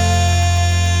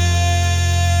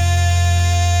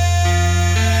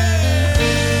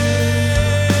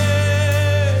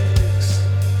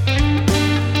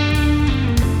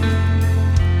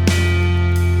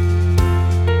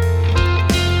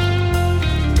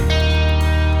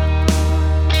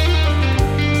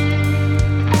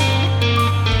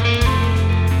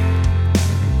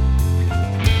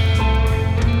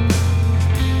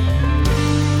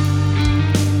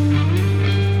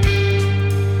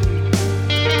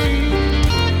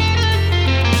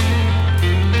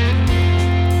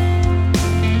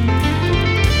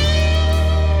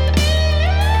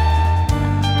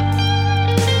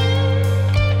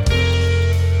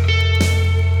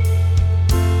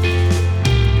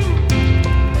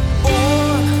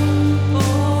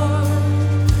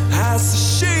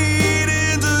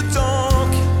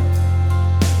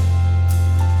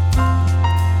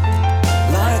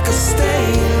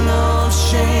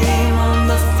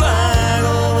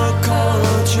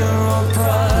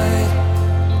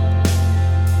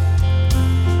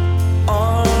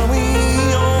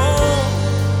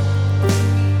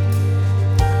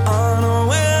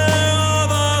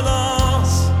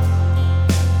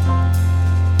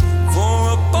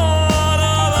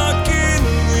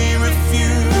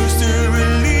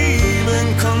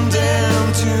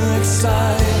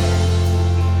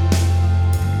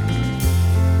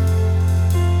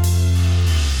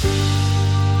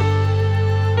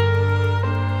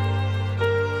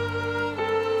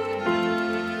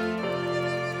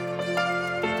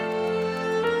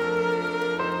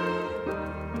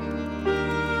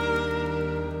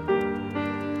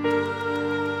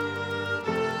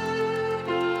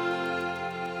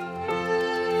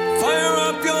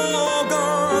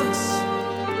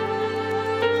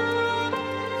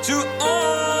 to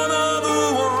honor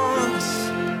the ones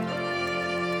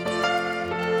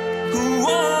who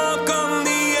walk on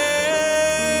the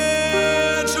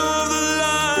edge of the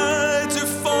light to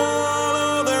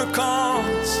follow their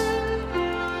cause.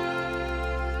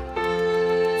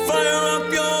 Fire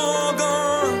up your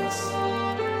guns,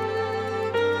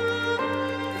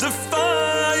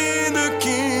 defying the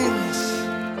kings,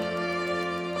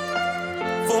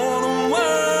 for the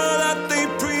word that they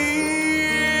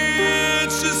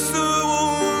preach is the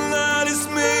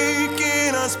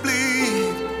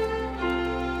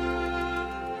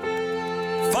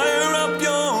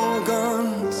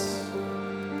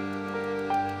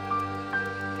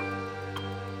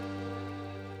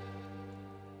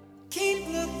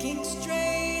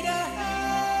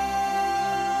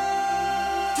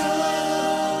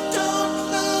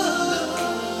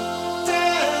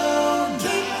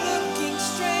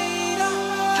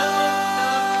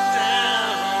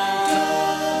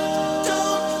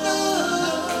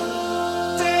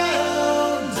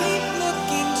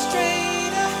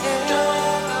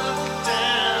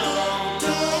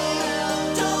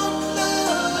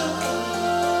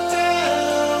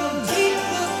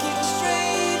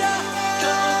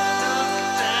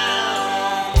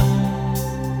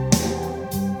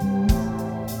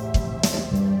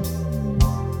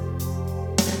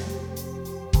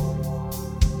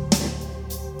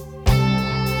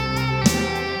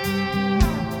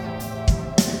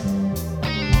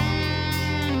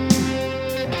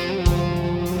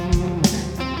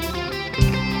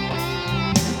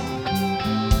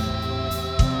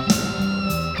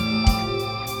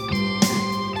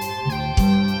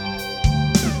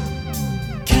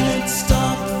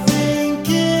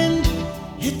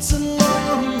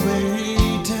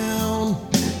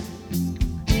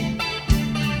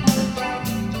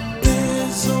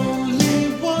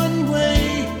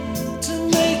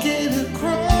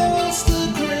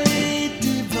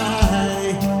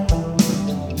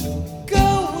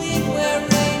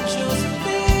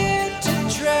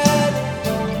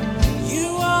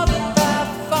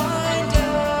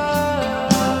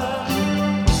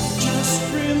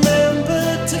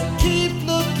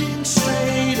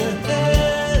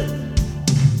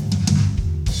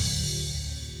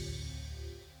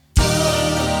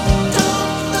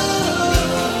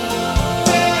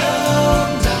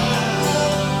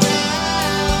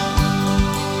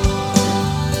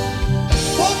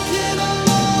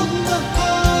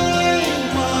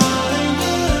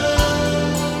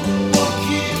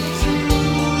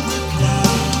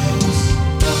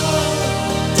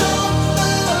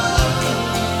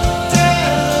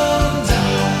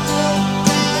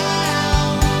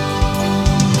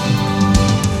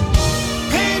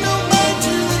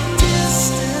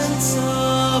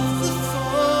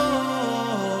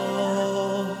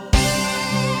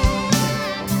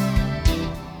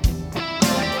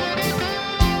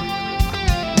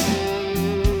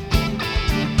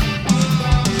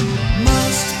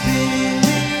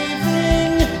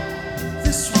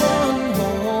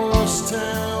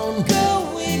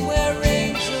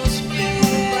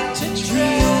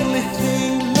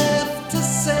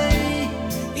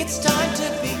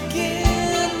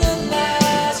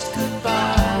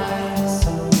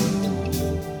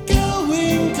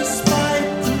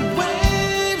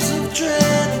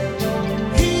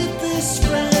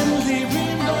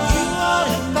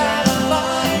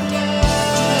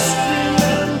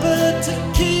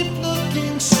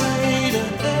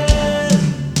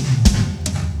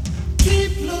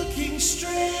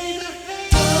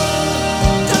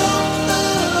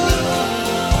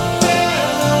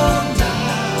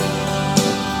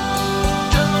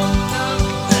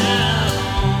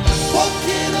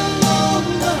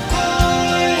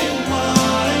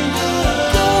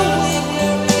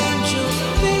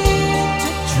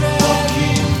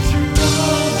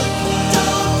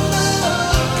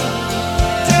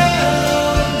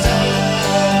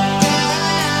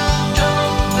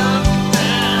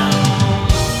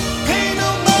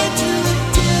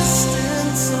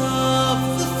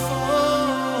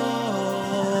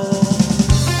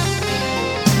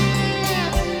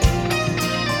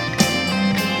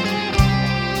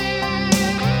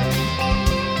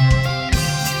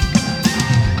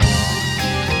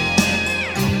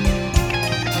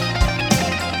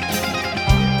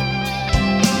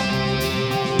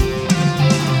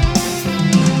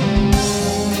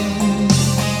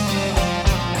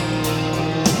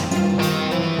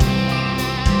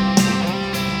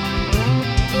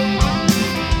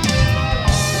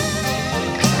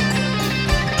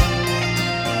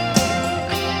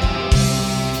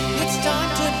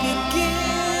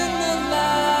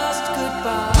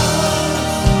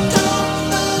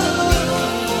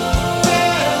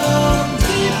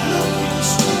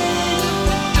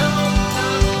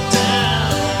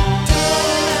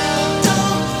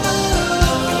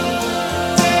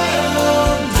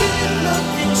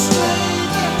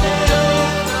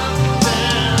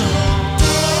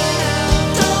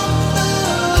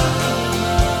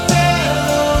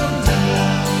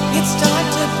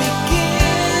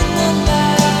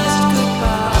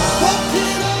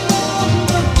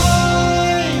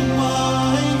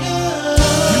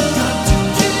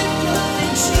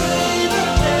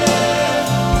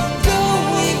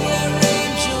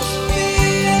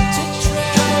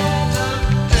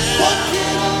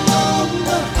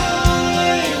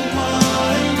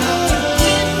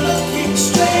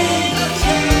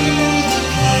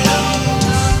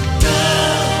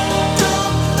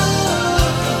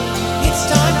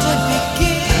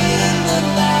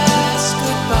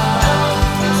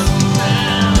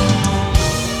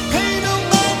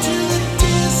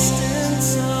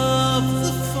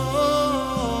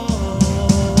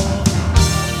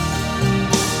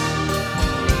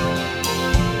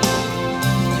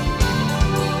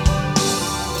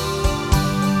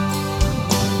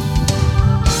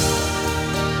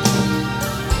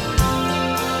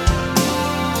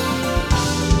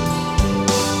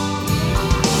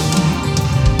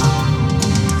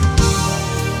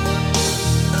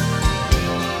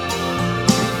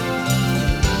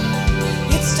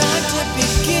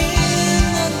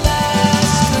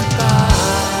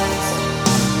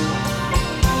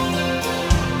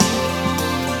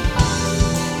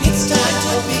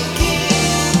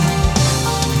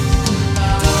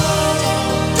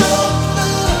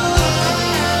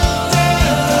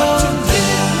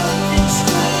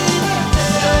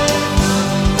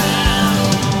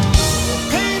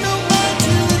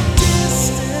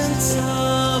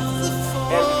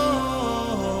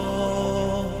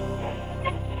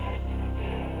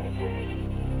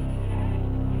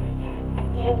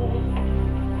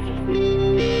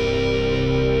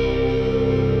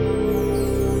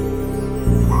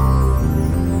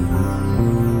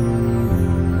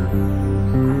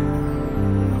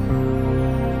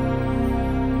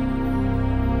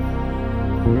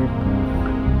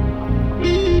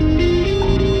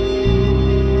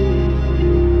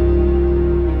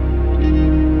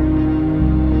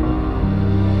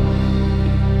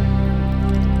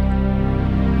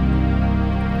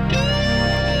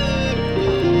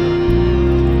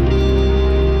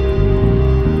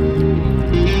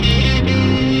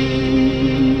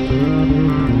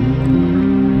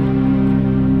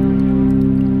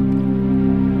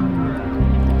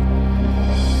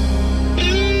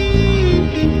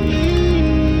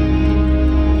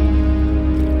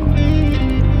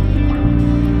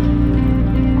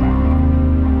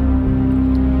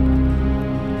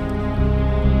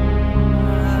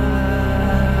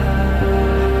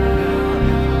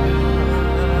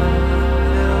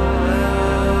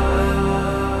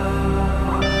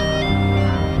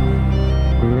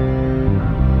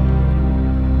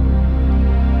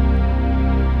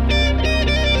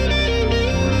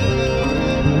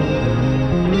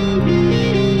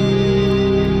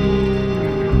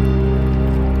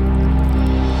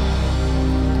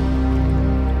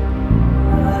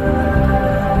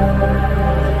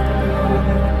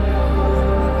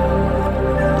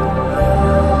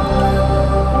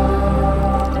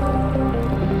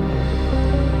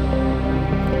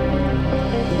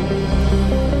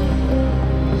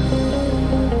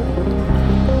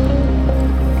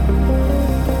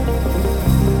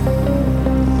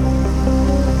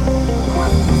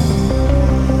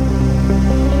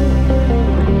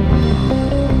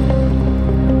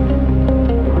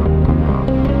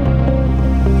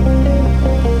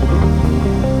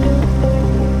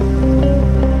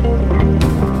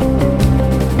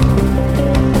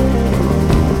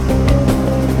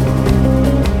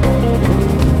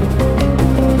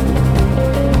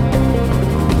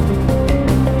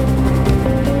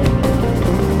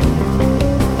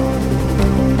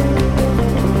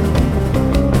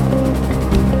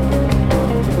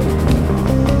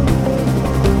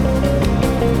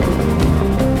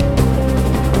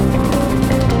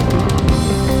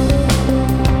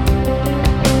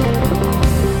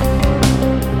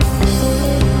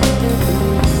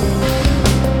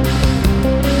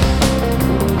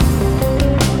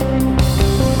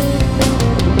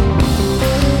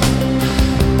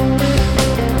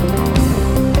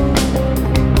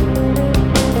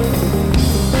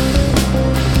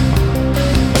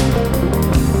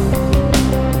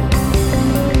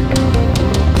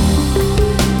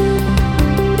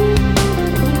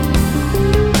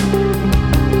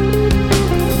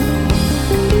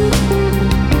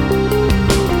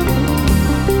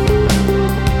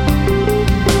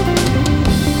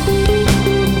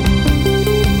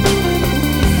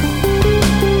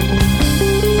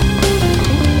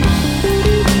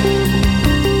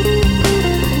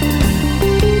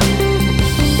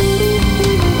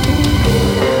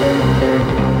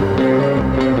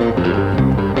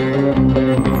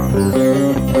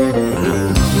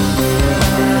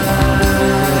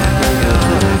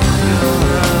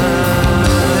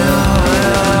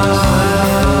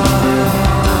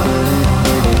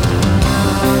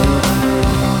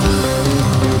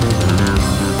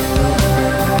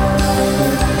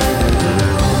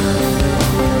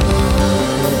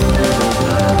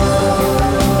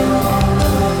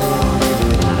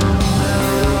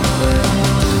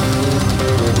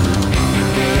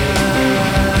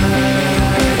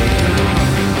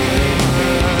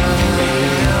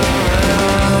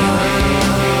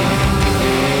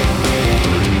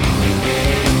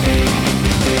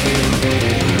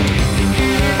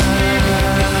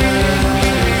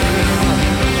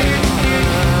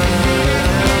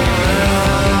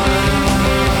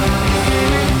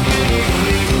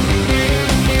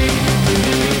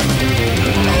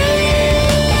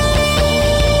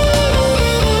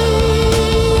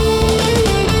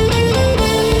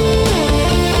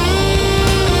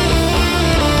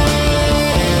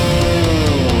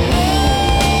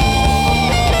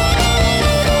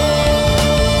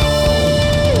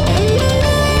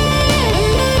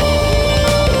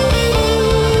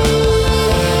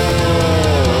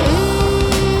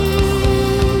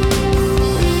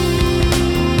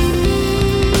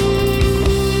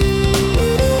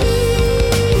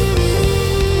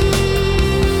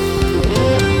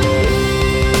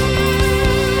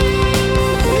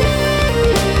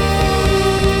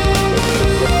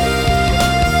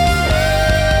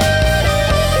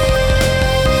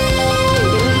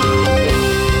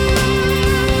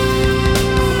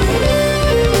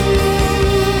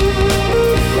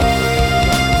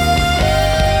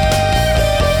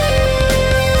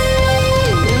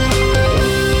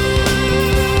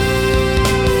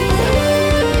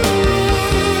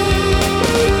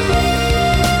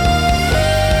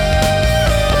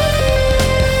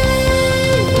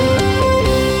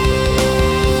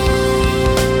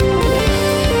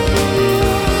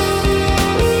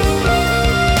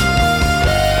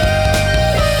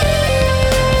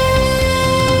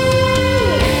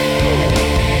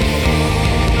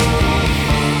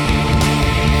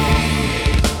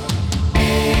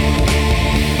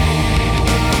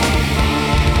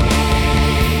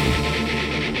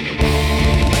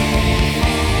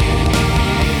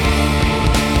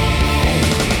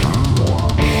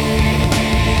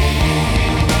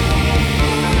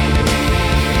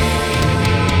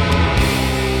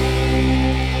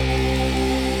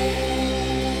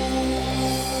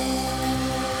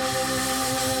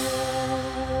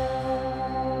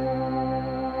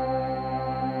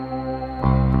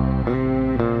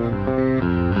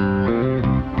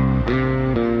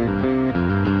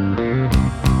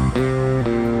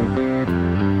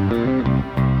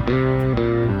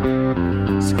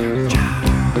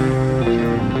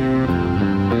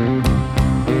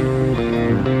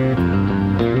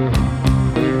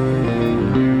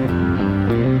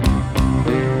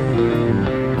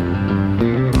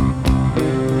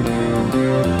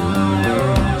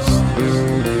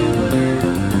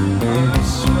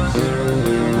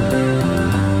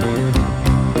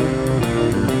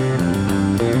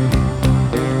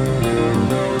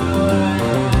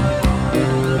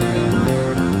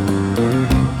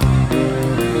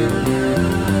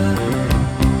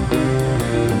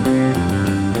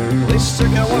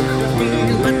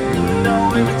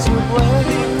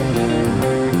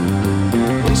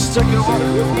walk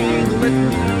with me, let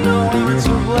me know I'm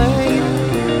to blame.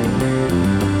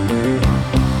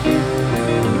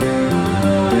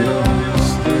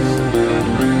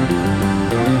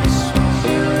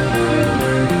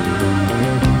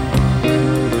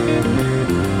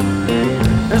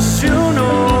 As you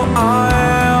know, I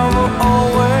will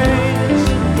always,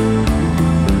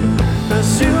 as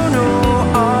you know,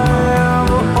 I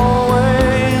will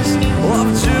always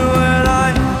love you, and I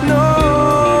know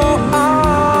I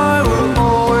will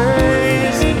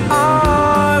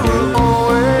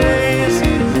always,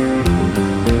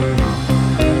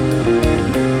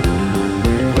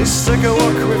 please take a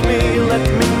walk with me, let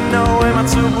me know am I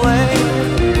to blame.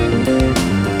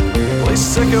 Please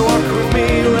take a walk with me,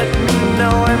 let me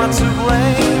know am I to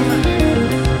blame.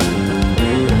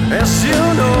 As you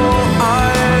know, I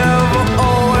will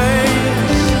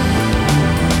always,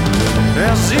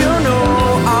 as you know,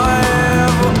 I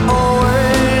will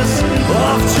always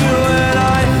love you, and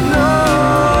I know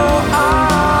I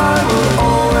will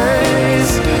always,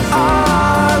 I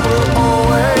will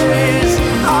always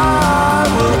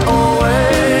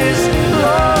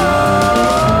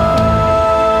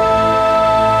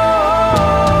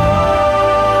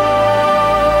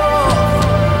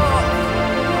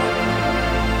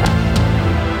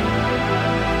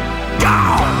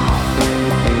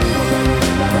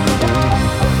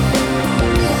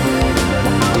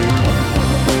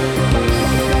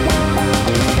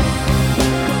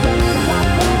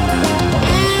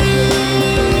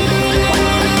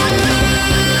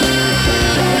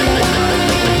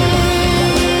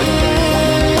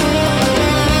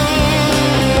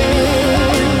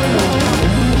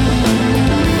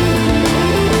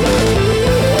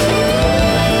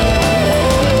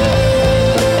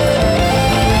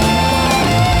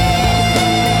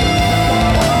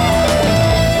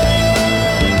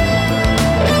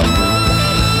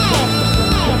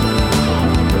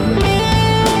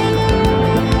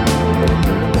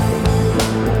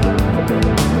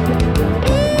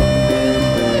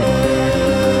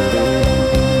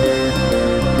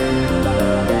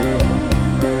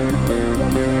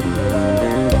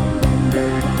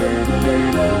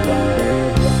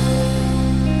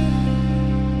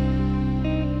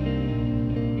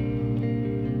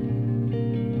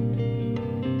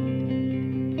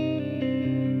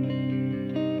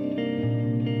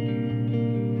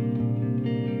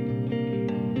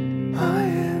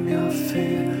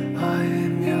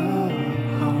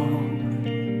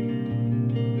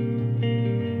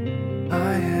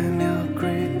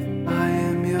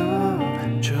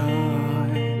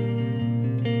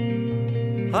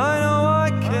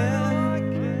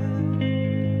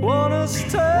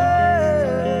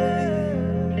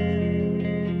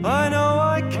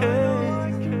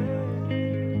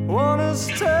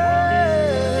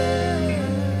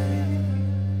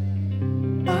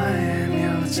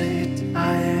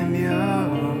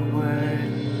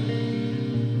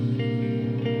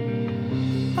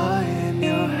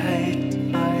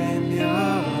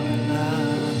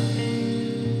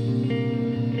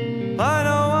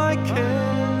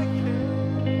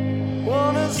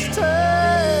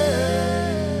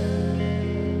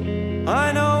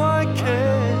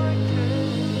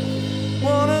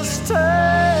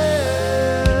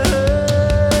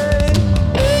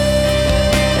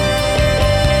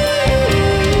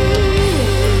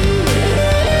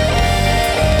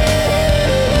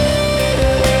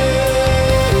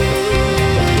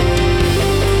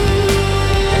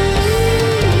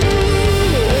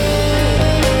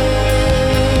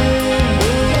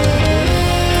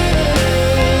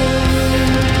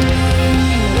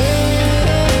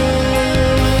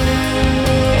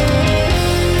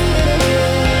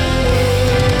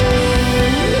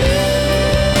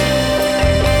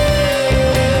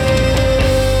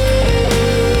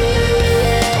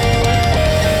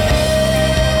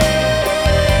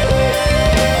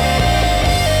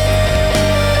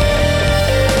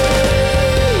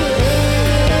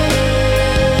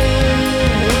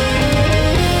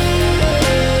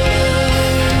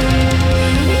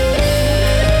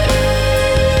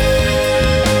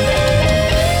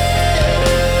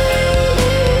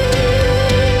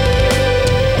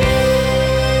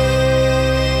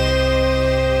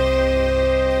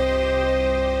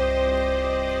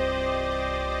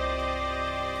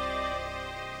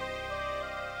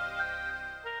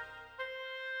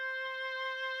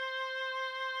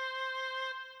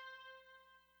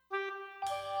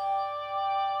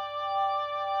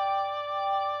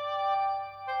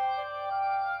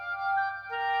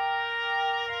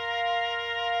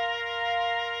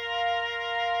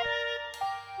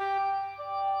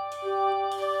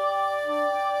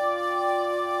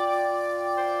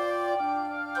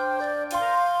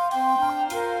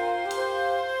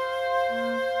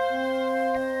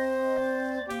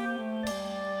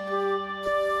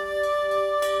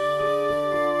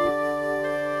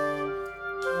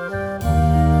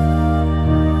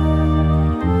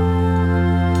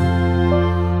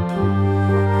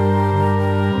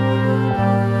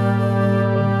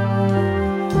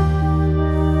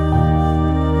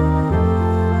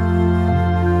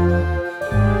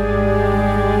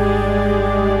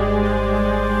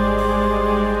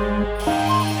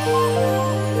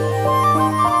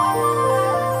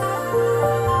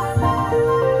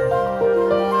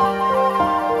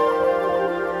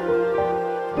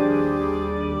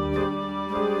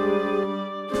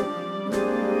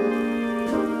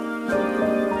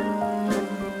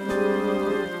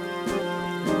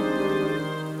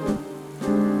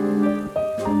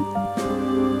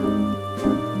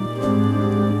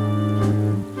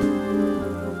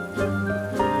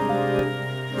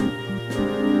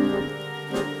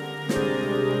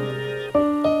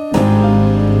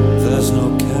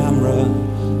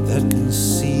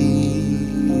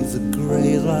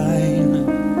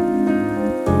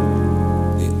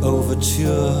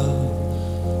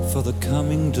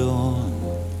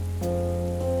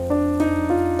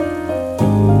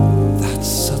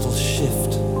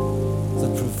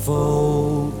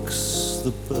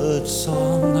bird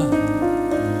song,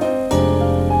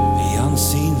 the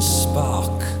unseen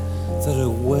spark that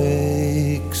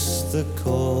awakes the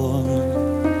corn.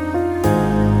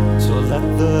 So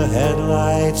let the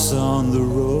headlights on the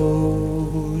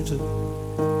road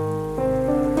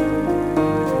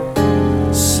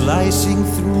slicing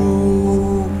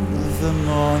through the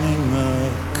morning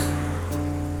murk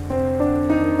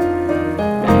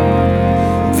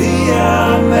be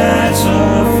a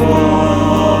metaphor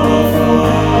for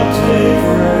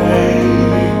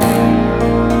daybreak,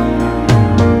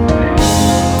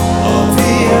 or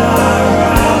be our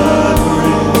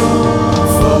allegory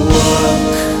for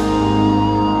work.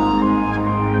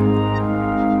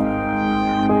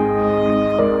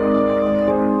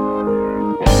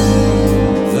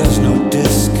 There's no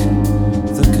disc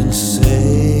that can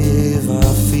save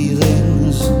our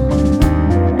feelings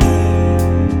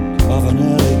of an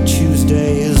early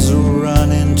Tuesday's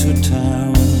run into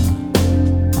town.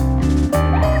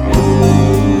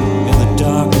 In the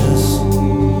darkness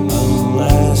of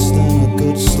less than a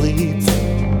good sleep,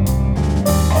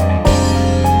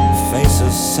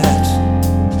 faces set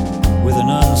with an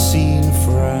unseen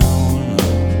frown.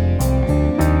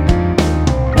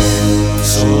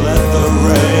 So let the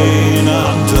rain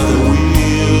under the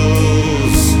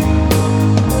wheels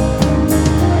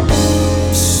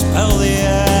spell the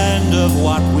end of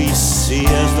what we see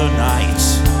as the night.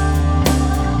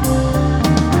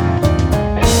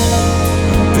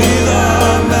 Be the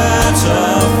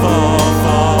metaphor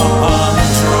for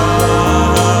control.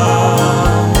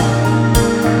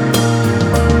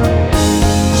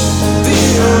 Be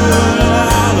an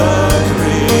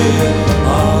allegory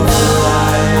of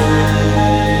life.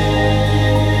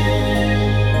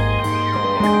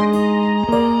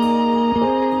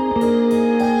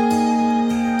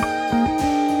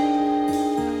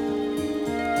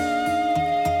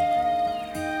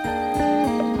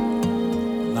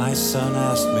 My son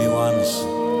asked me once,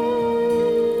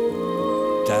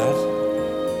 Dad,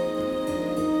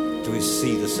 do we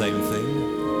see the same thing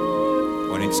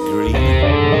when it's green?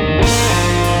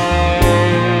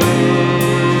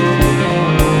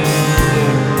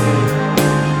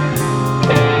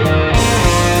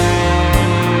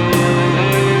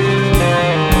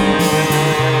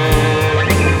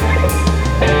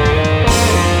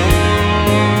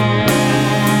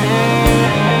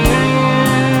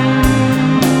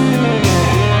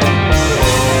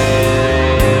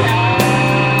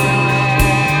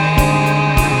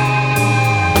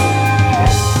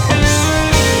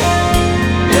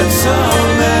 It's a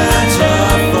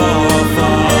metaphor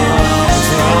for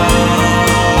control.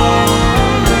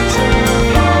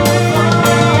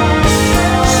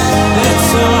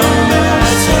 It's a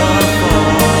metaphor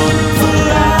for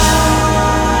life.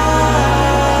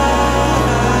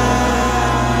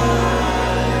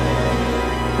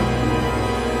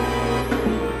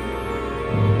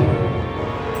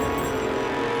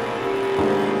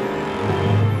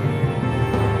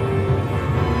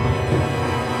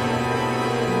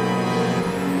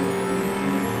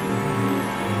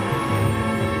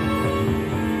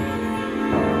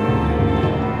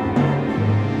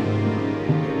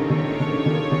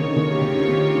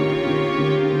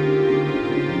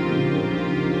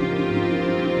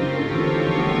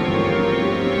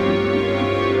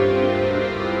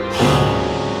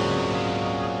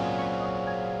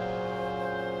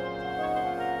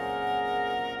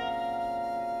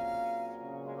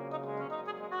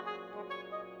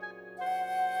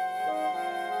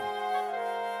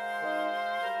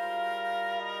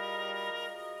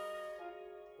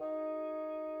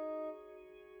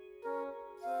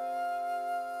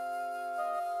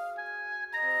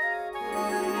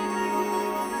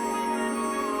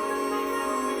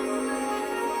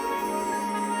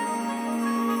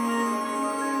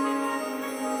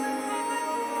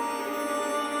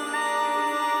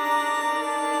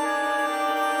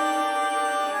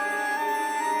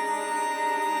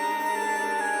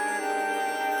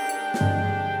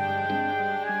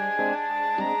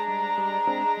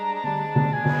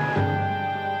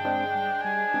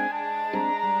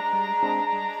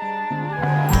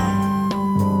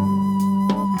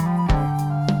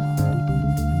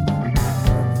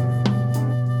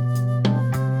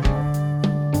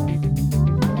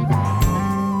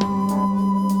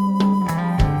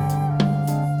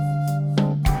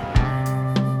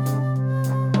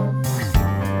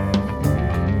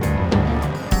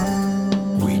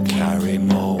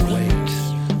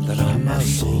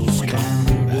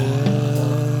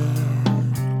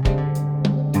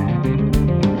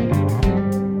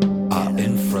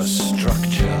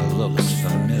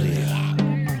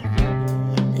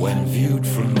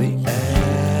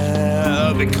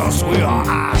 because we are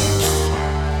ants.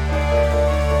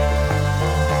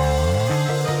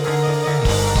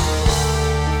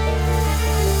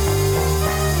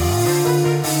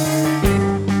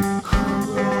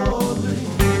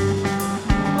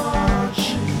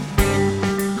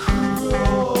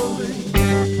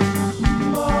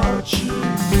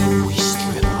 We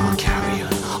strip our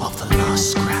carrion of the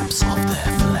last scraps of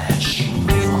their flesh.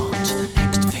 Move on to the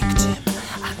next victim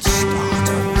and start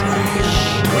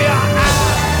afresh. We are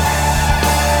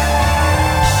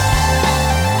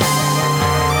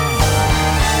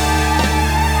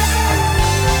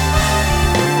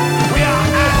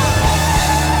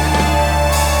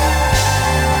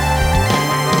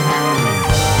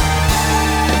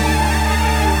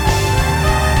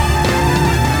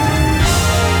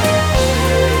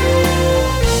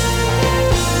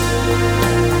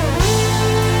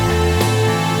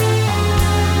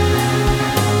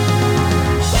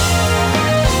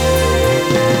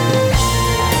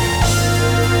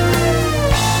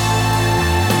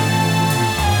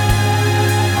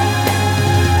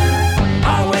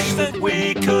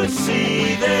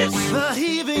The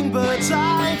heaving bird's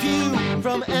eye view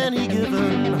from any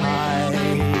given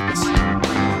height.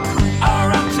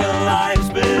 our afterlives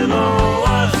below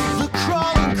us. The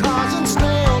crawling cars and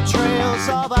snail trails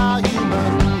of our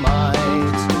human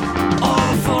might. All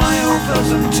the flyovers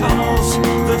and tunnels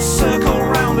that circle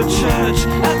round the church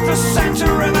at the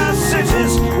center of our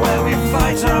cities where we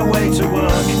fight our way to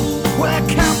work. Where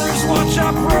cameras watch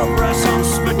our progress on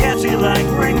spaghetti-like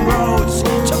ring roads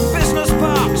to business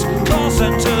parks, call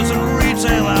centers and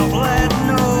retail outlet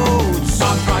nodes.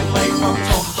 I drive late from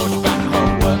Tonbush back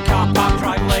home, work car park.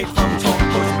 Drive late from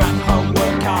Tonbush back home,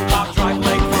 work car park. Drive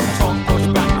late from Tonbush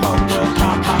back home, work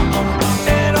car park.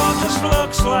 It all just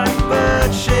looks like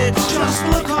bird shit. Just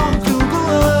look on Google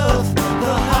Earth,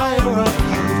 the higher up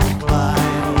you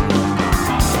climb.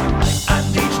 And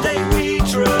each day we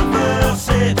traverse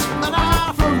it. An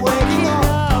hour from waking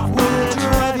up, we're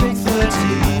driving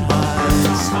 30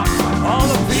 miles. All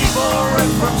the people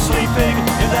ripped from sleeping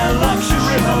in their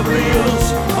luxury mobiles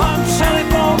on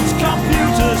telephones,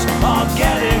 computers are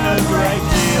getting a great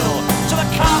deal. To the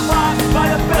car park by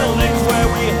the buildings where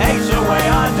we hate away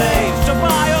our days to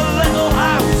buy a little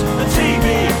house, a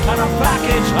TV and a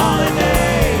package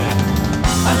holiday.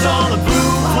 And all the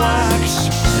blue flags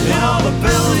in all the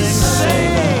buildings say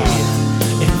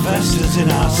investors in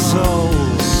our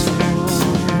souls.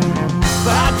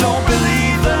 But I don't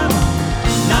believe them,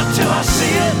 not till I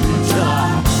see it, till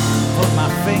I put my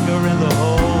finger in the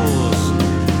holes.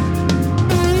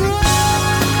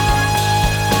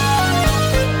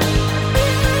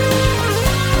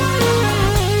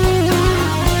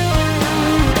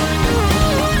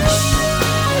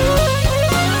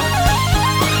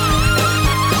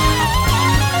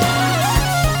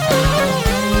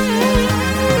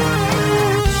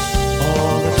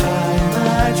 All the time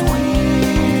that we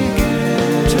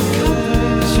give to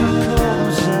companies who call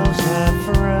themselves our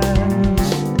friends.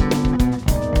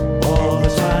 All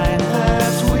the time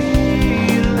that we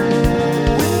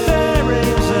live with their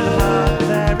aims at heart,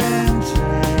 their intents.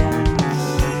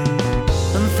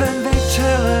 And then they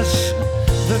tell us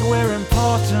that we're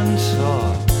important or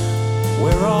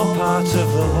we're all part of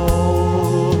the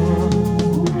whole.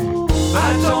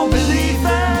 I don't believe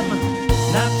them,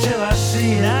 not till I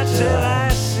see, not till I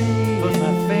see. Put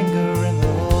my finger in the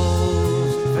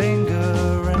holes,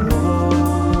 finger in the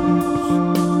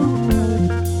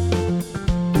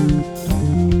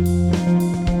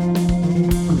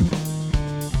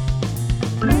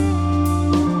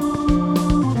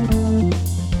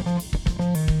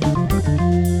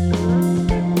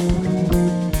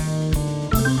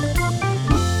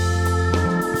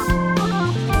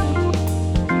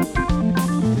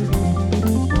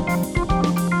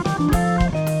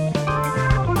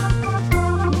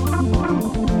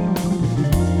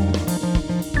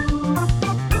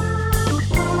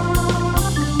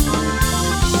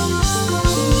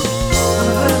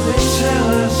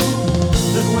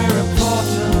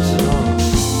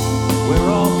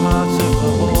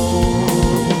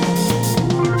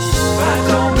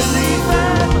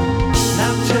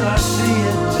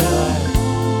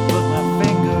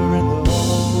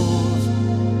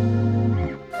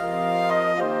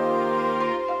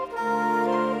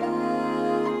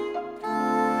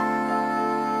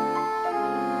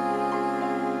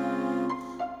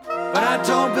But I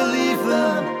don't believe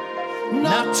them,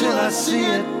 not till I see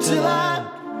it, till I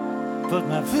put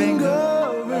my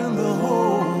finger in the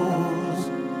holes.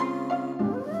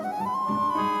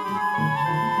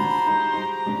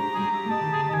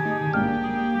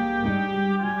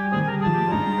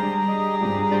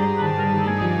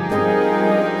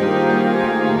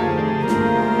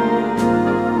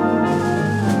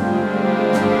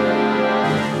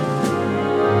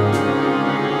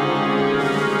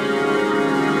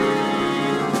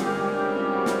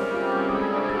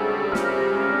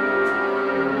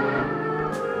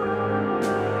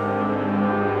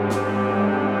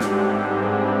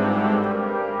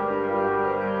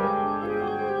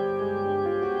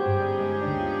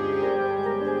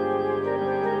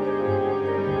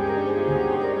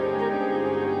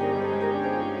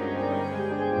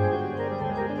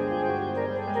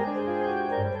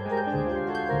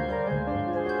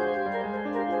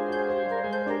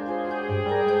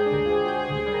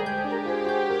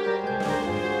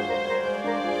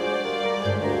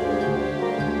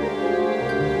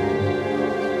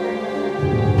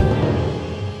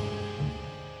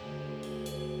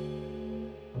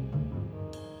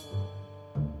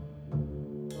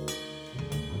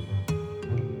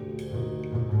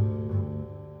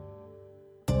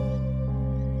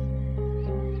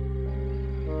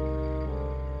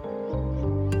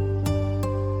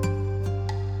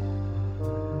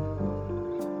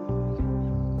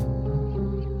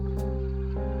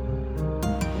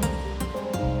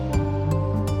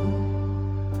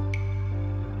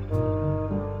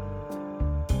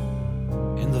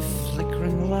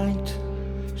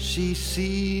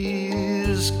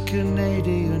 sees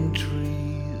Canadian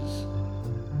trees,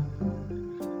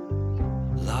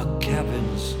 log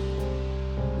cabins,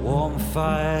 warm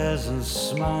fires and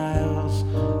smiles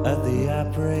at the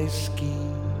après-ski.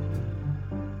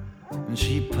 And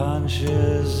she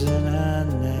punches in her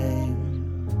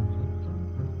name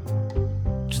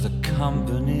to the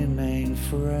company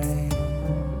mainframe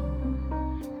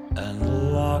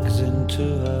and logs into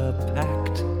her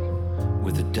pact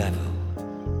with the devil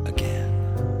again.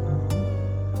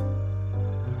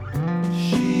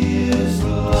 She is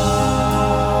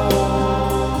lost.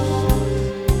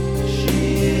 She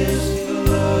is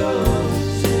floating.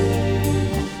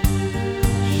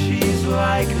 She's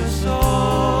like us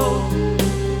all,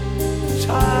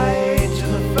 tied to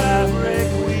the fabric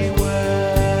we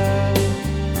wear.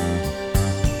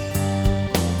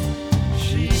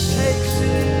 She takes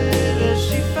it as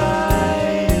she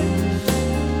finds,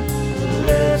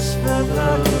 lives for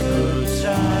the good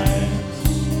times.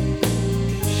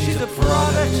 She's a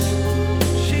product,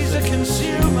 she's a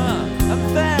consumer, and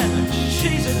then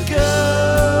she's a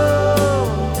girl.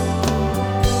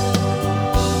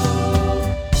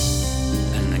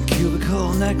 And the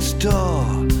cubicle next door,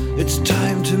 it's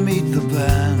time to meet the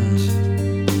band.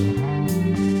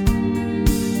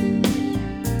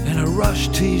 In a Rush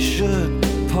t-shirt,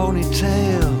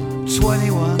 ponytail,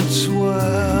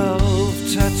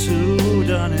 2112 tattooed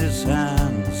on his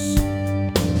hands.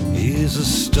 He's a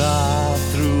star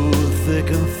through thick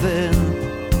and thin,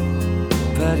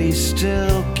 but he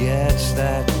still gets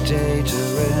that data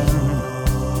in.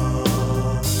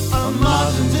 A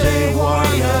modern day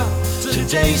warrior,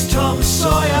 today's Tom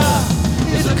Sawyer,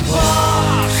 is a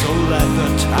clock, so let the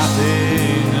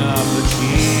tapping of the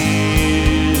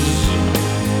keys,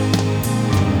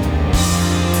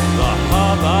 the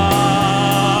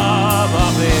hubbub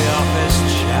of the office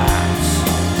chats,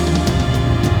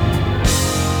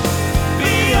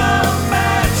 be a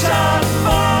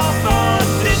metaphor for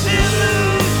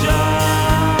disillusion.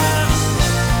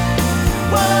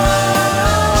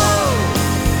 Whoa,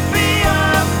 be a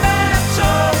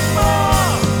metaphor for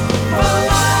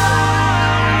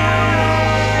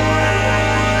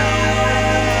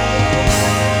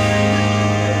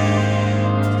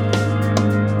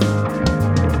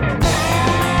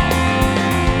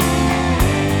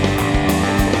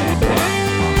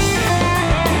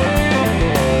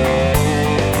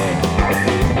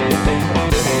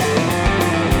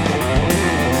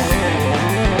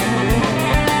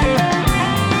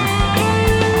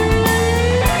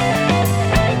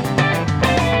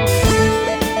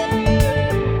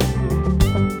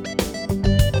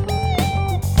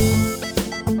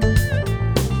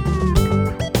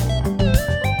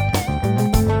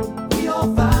we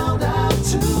all found out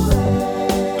too late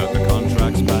that the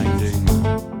contract's binding.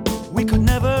 We could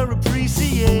never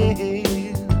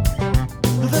appreciate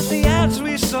that the ads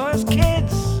we saw as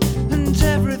kids and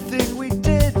everything we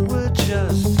did were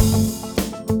just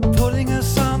putting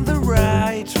us on the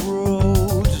right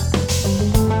road,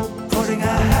 putting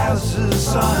our houses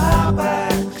on our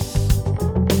backs,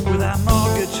 with our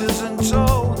mortgages in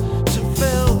tow to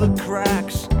fill the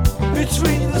cracks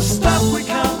between the stuff we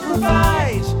can't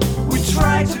provide. We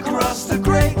try to cross the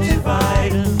great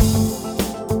divide and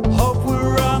hope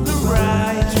we're on the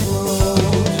right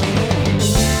road.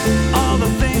 All the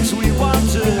things we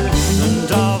wanted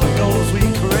and all the goals we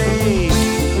craved,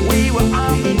 we were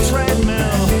on the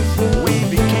treadmill, we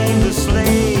became the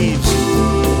slaves.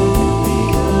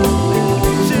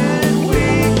 Did we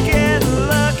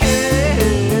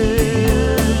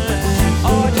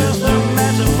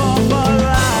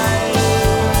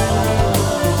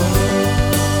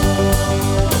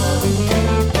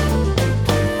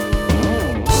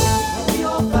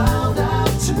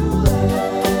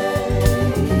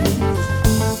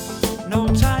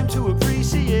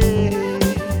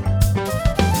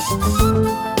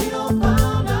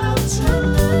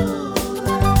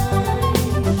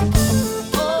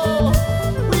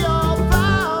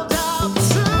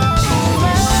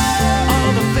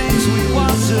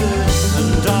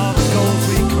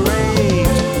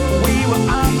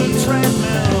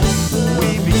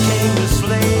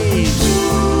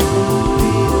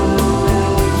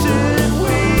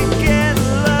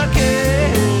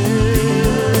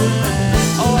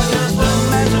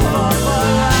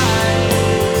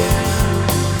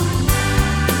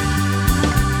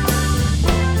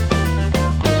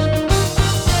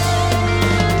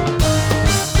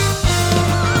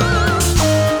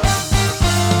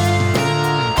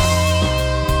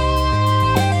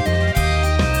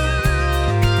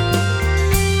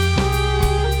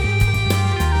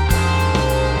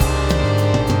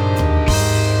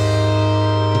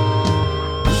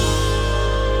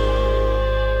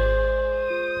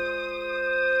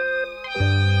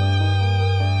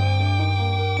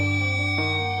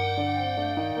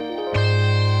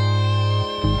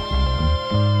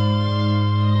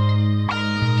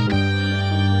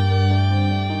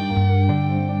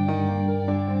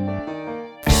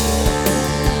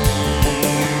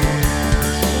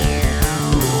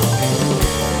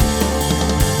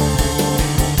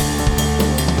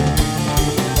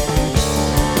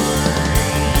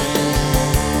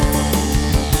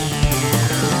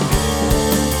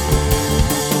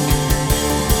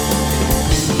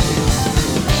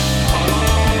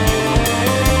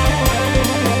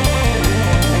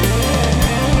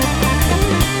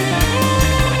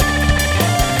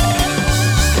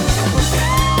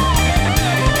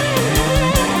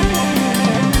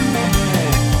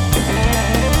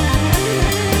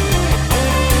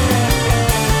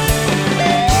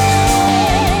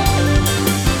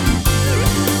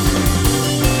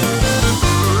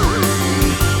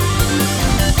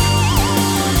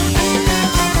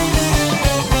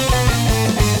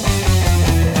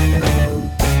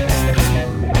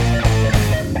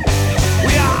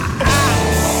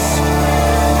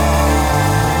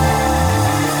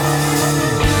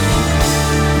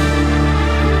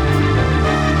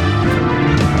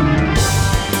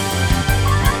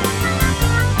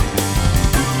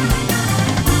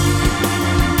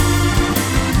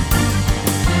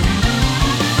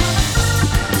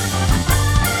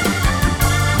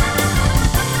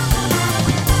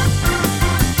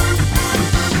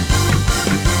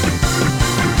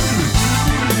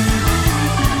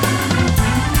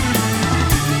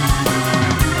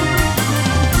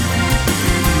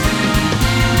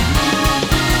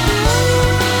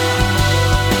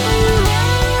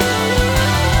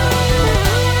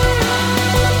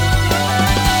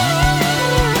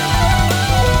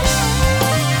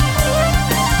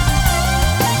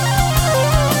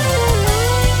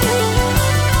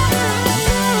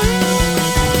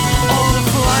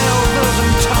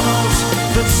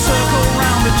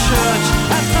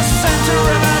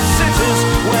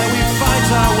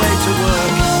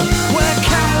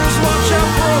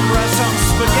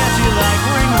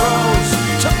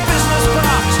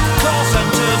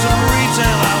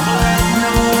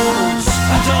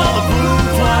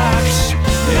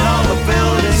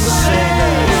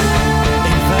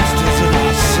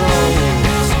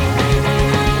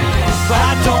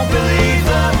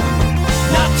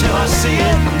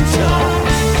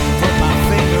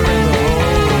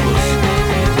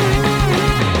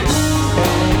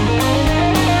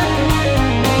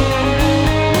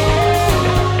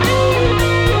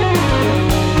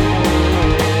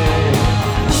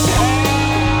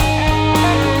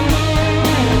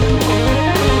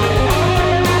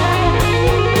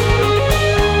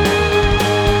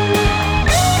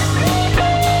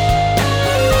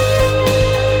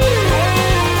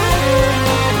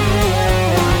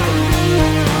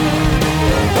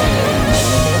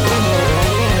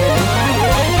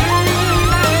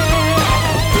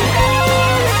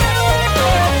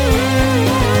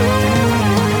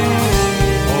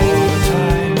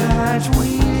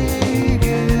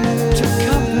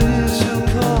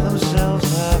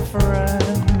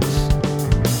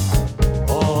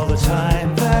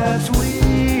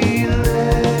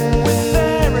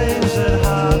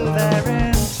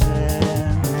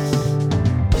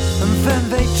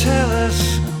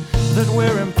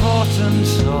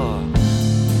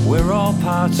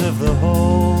part of the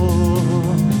whole.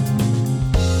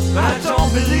 But I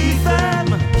don't believe them,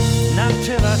 not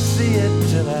till I see it,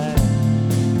 till I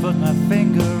put my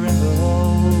finger in the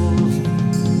holes.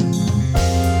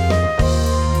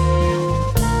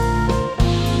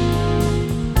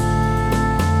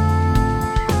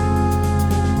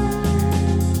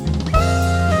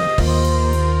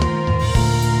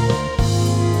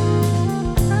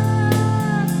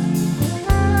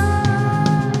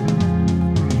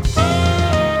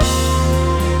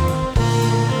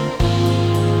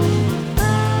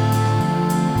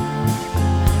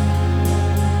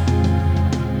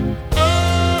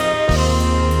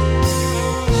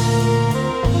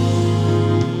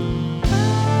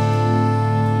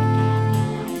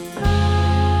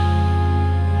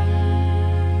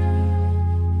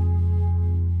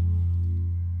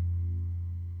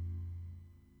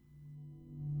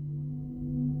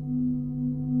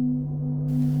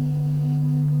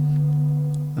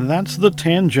 That's The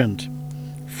Tangent,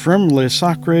 from Le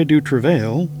Sacre du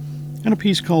Travail, and a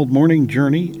piece called Morning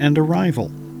Journey and Arrival.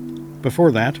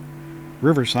 Before that,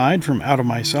 Riverside from Out of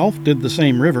Myself did The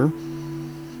Same River.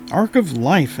 Arc of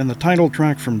Life and the title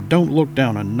track from Don't Look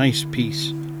Down, a nice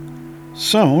piece.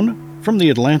 Sown from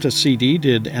the Atlantis CD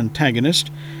did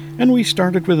Antagonist, and we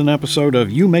started with an episode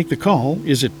of You Make the Call,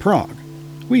 Is It Prog?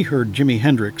 We heard Jimi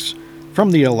Hendrix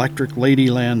from the Electric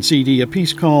Ladyland CD, a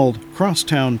piece called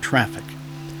Crosstown Traffic.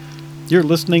 You're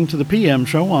listening to the PM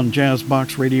Show on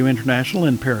Jazzbox Radio International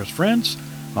in Paris, France,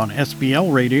 on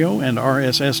SBL Radio and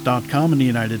RSS.com in the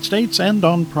United States, and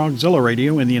on Progzilla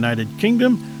Radio in the United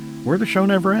Kingdom, where the show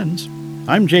never ends.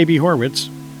 I'm JB Horwitz.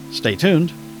 Stay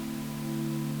tuned.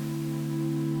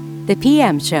 The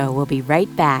PM Show will be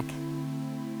right back.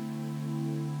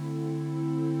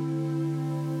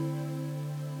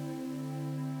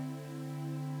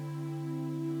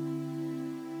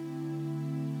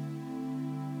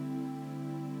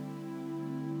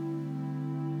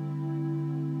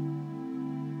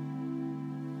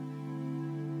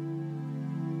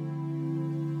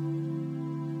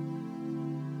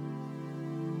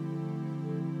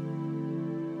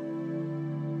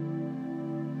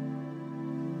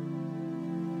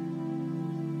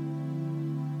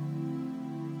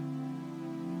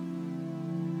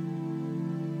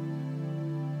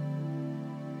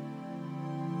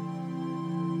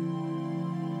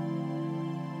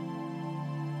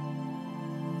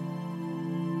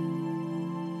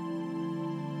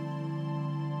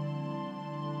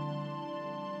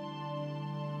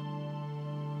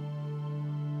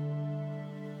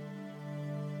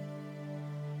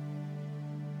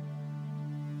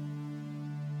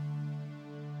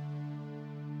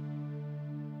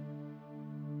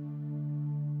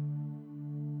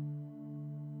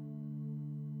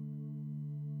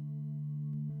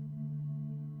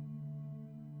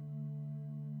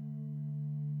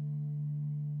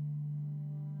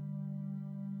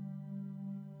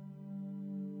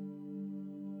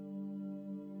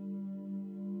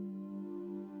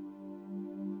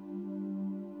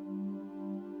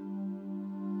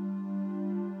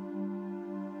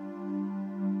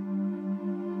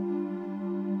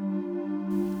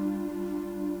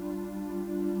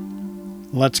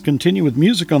 Let's continue with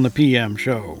music on the PM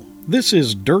Show. This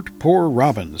is Dirt Poor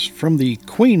Robins from the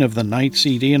Queen of the Night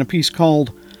CD and a piece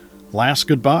called Last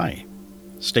Goodbye.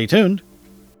 Stay tuned.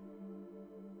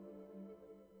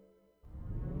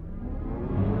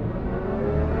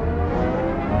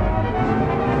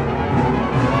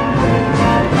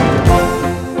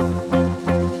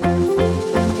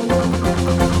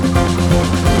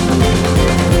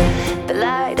 The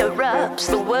light erupts,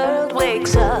 the world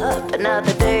wakes up,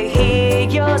 another day here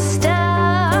you're stuck.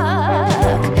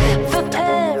 For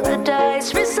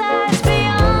paradise resides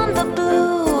beyond the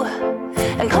blue,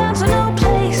 and clouds are no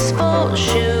place for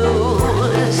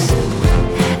shoes.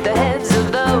 The heads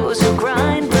of those who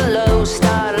grind below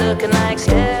start looking like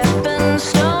stepping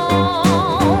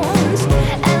stones,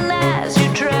 and as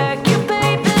you track you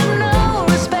pay them no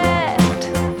respect,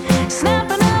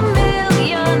 snapping a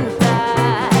million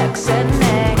backs. And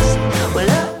next,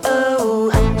 well,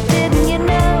 oh, didn't you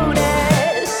notice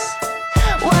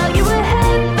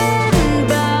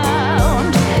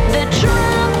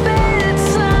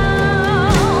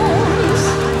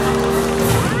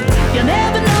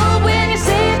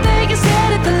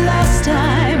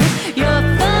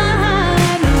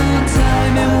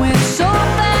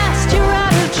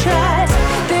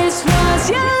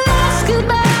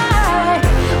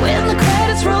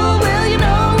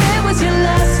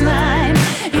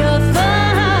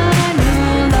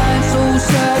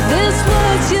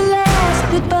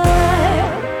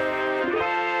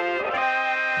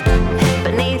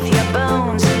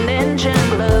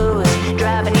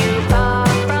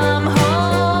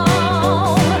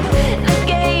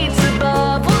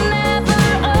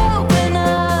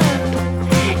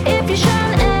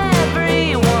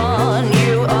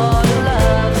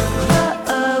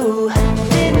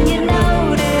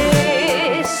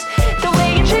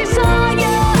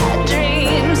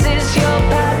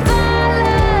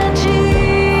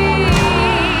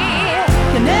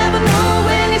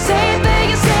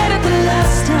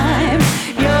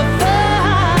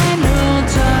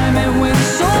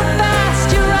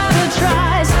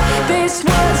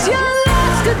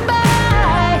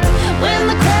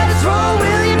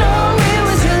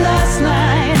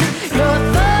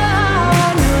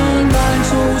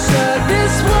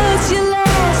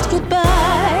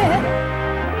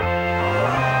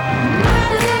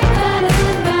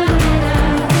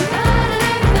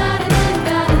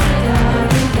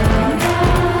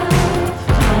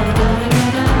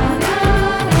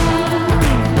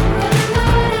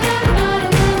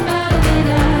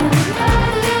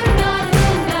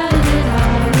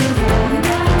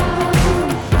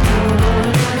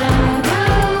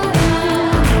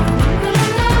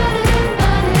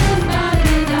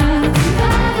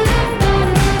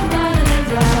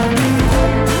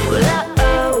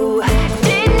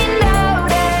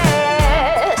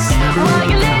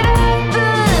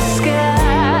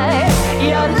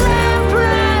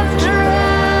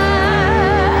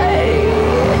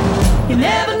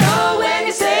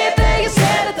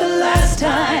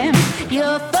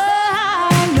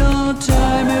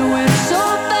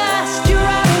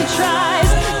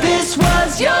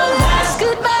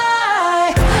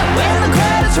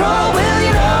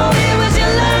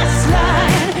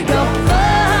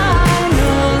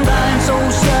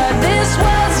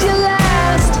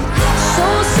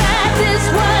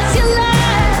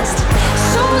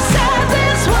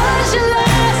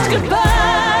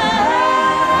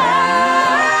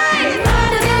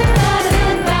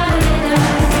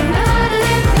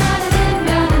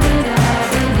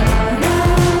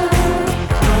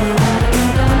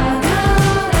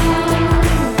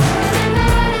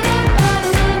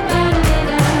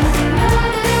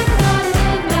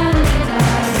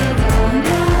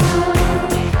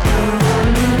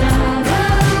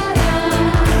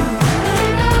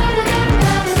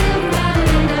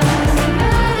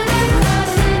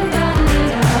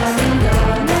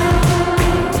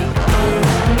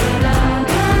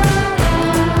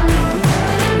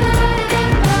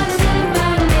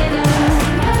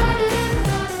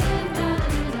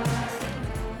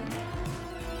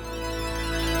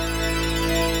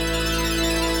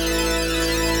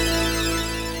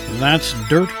That's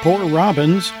Dirt Poor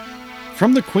Robins.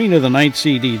 From the Queen of the Night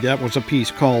CD, that was a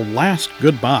piece called Last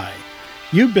Goodbye.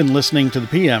 You've been listening to the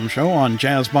PM Show on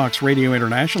Jazzbox Radio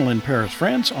International in Paris,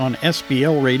 France, on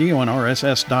SBL Radio and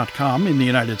RSS.com in the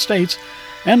United States,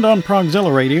 and on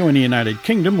Progzilla Radio in the United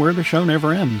Kingdom, where the show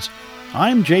never ends.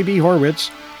 I'm JB Horwitz.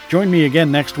 Join me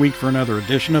again next week for another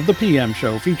edition of the PM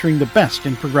Show, featuring the best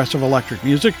in progressive electric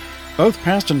music, both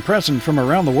past and present from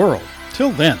around the world.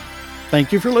 Till then,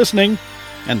 thank you for listening,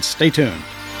 and stay tuned.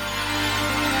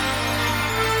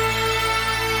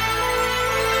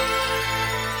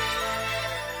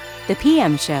 The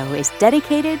PM Show is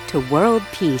dedicated to world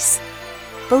peace.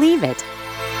 Believe it.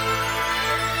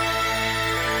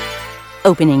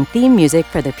 Opening theme music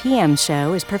for the PM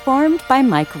Show is performed by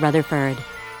Mike Rutherford.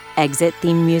 Exit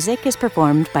theme music is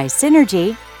performed by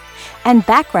Synergy. And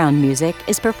background music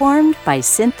is performed by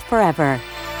Synth Forever.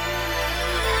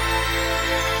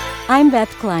 I'm Beth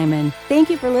Kleiman. Thank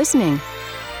you for listening.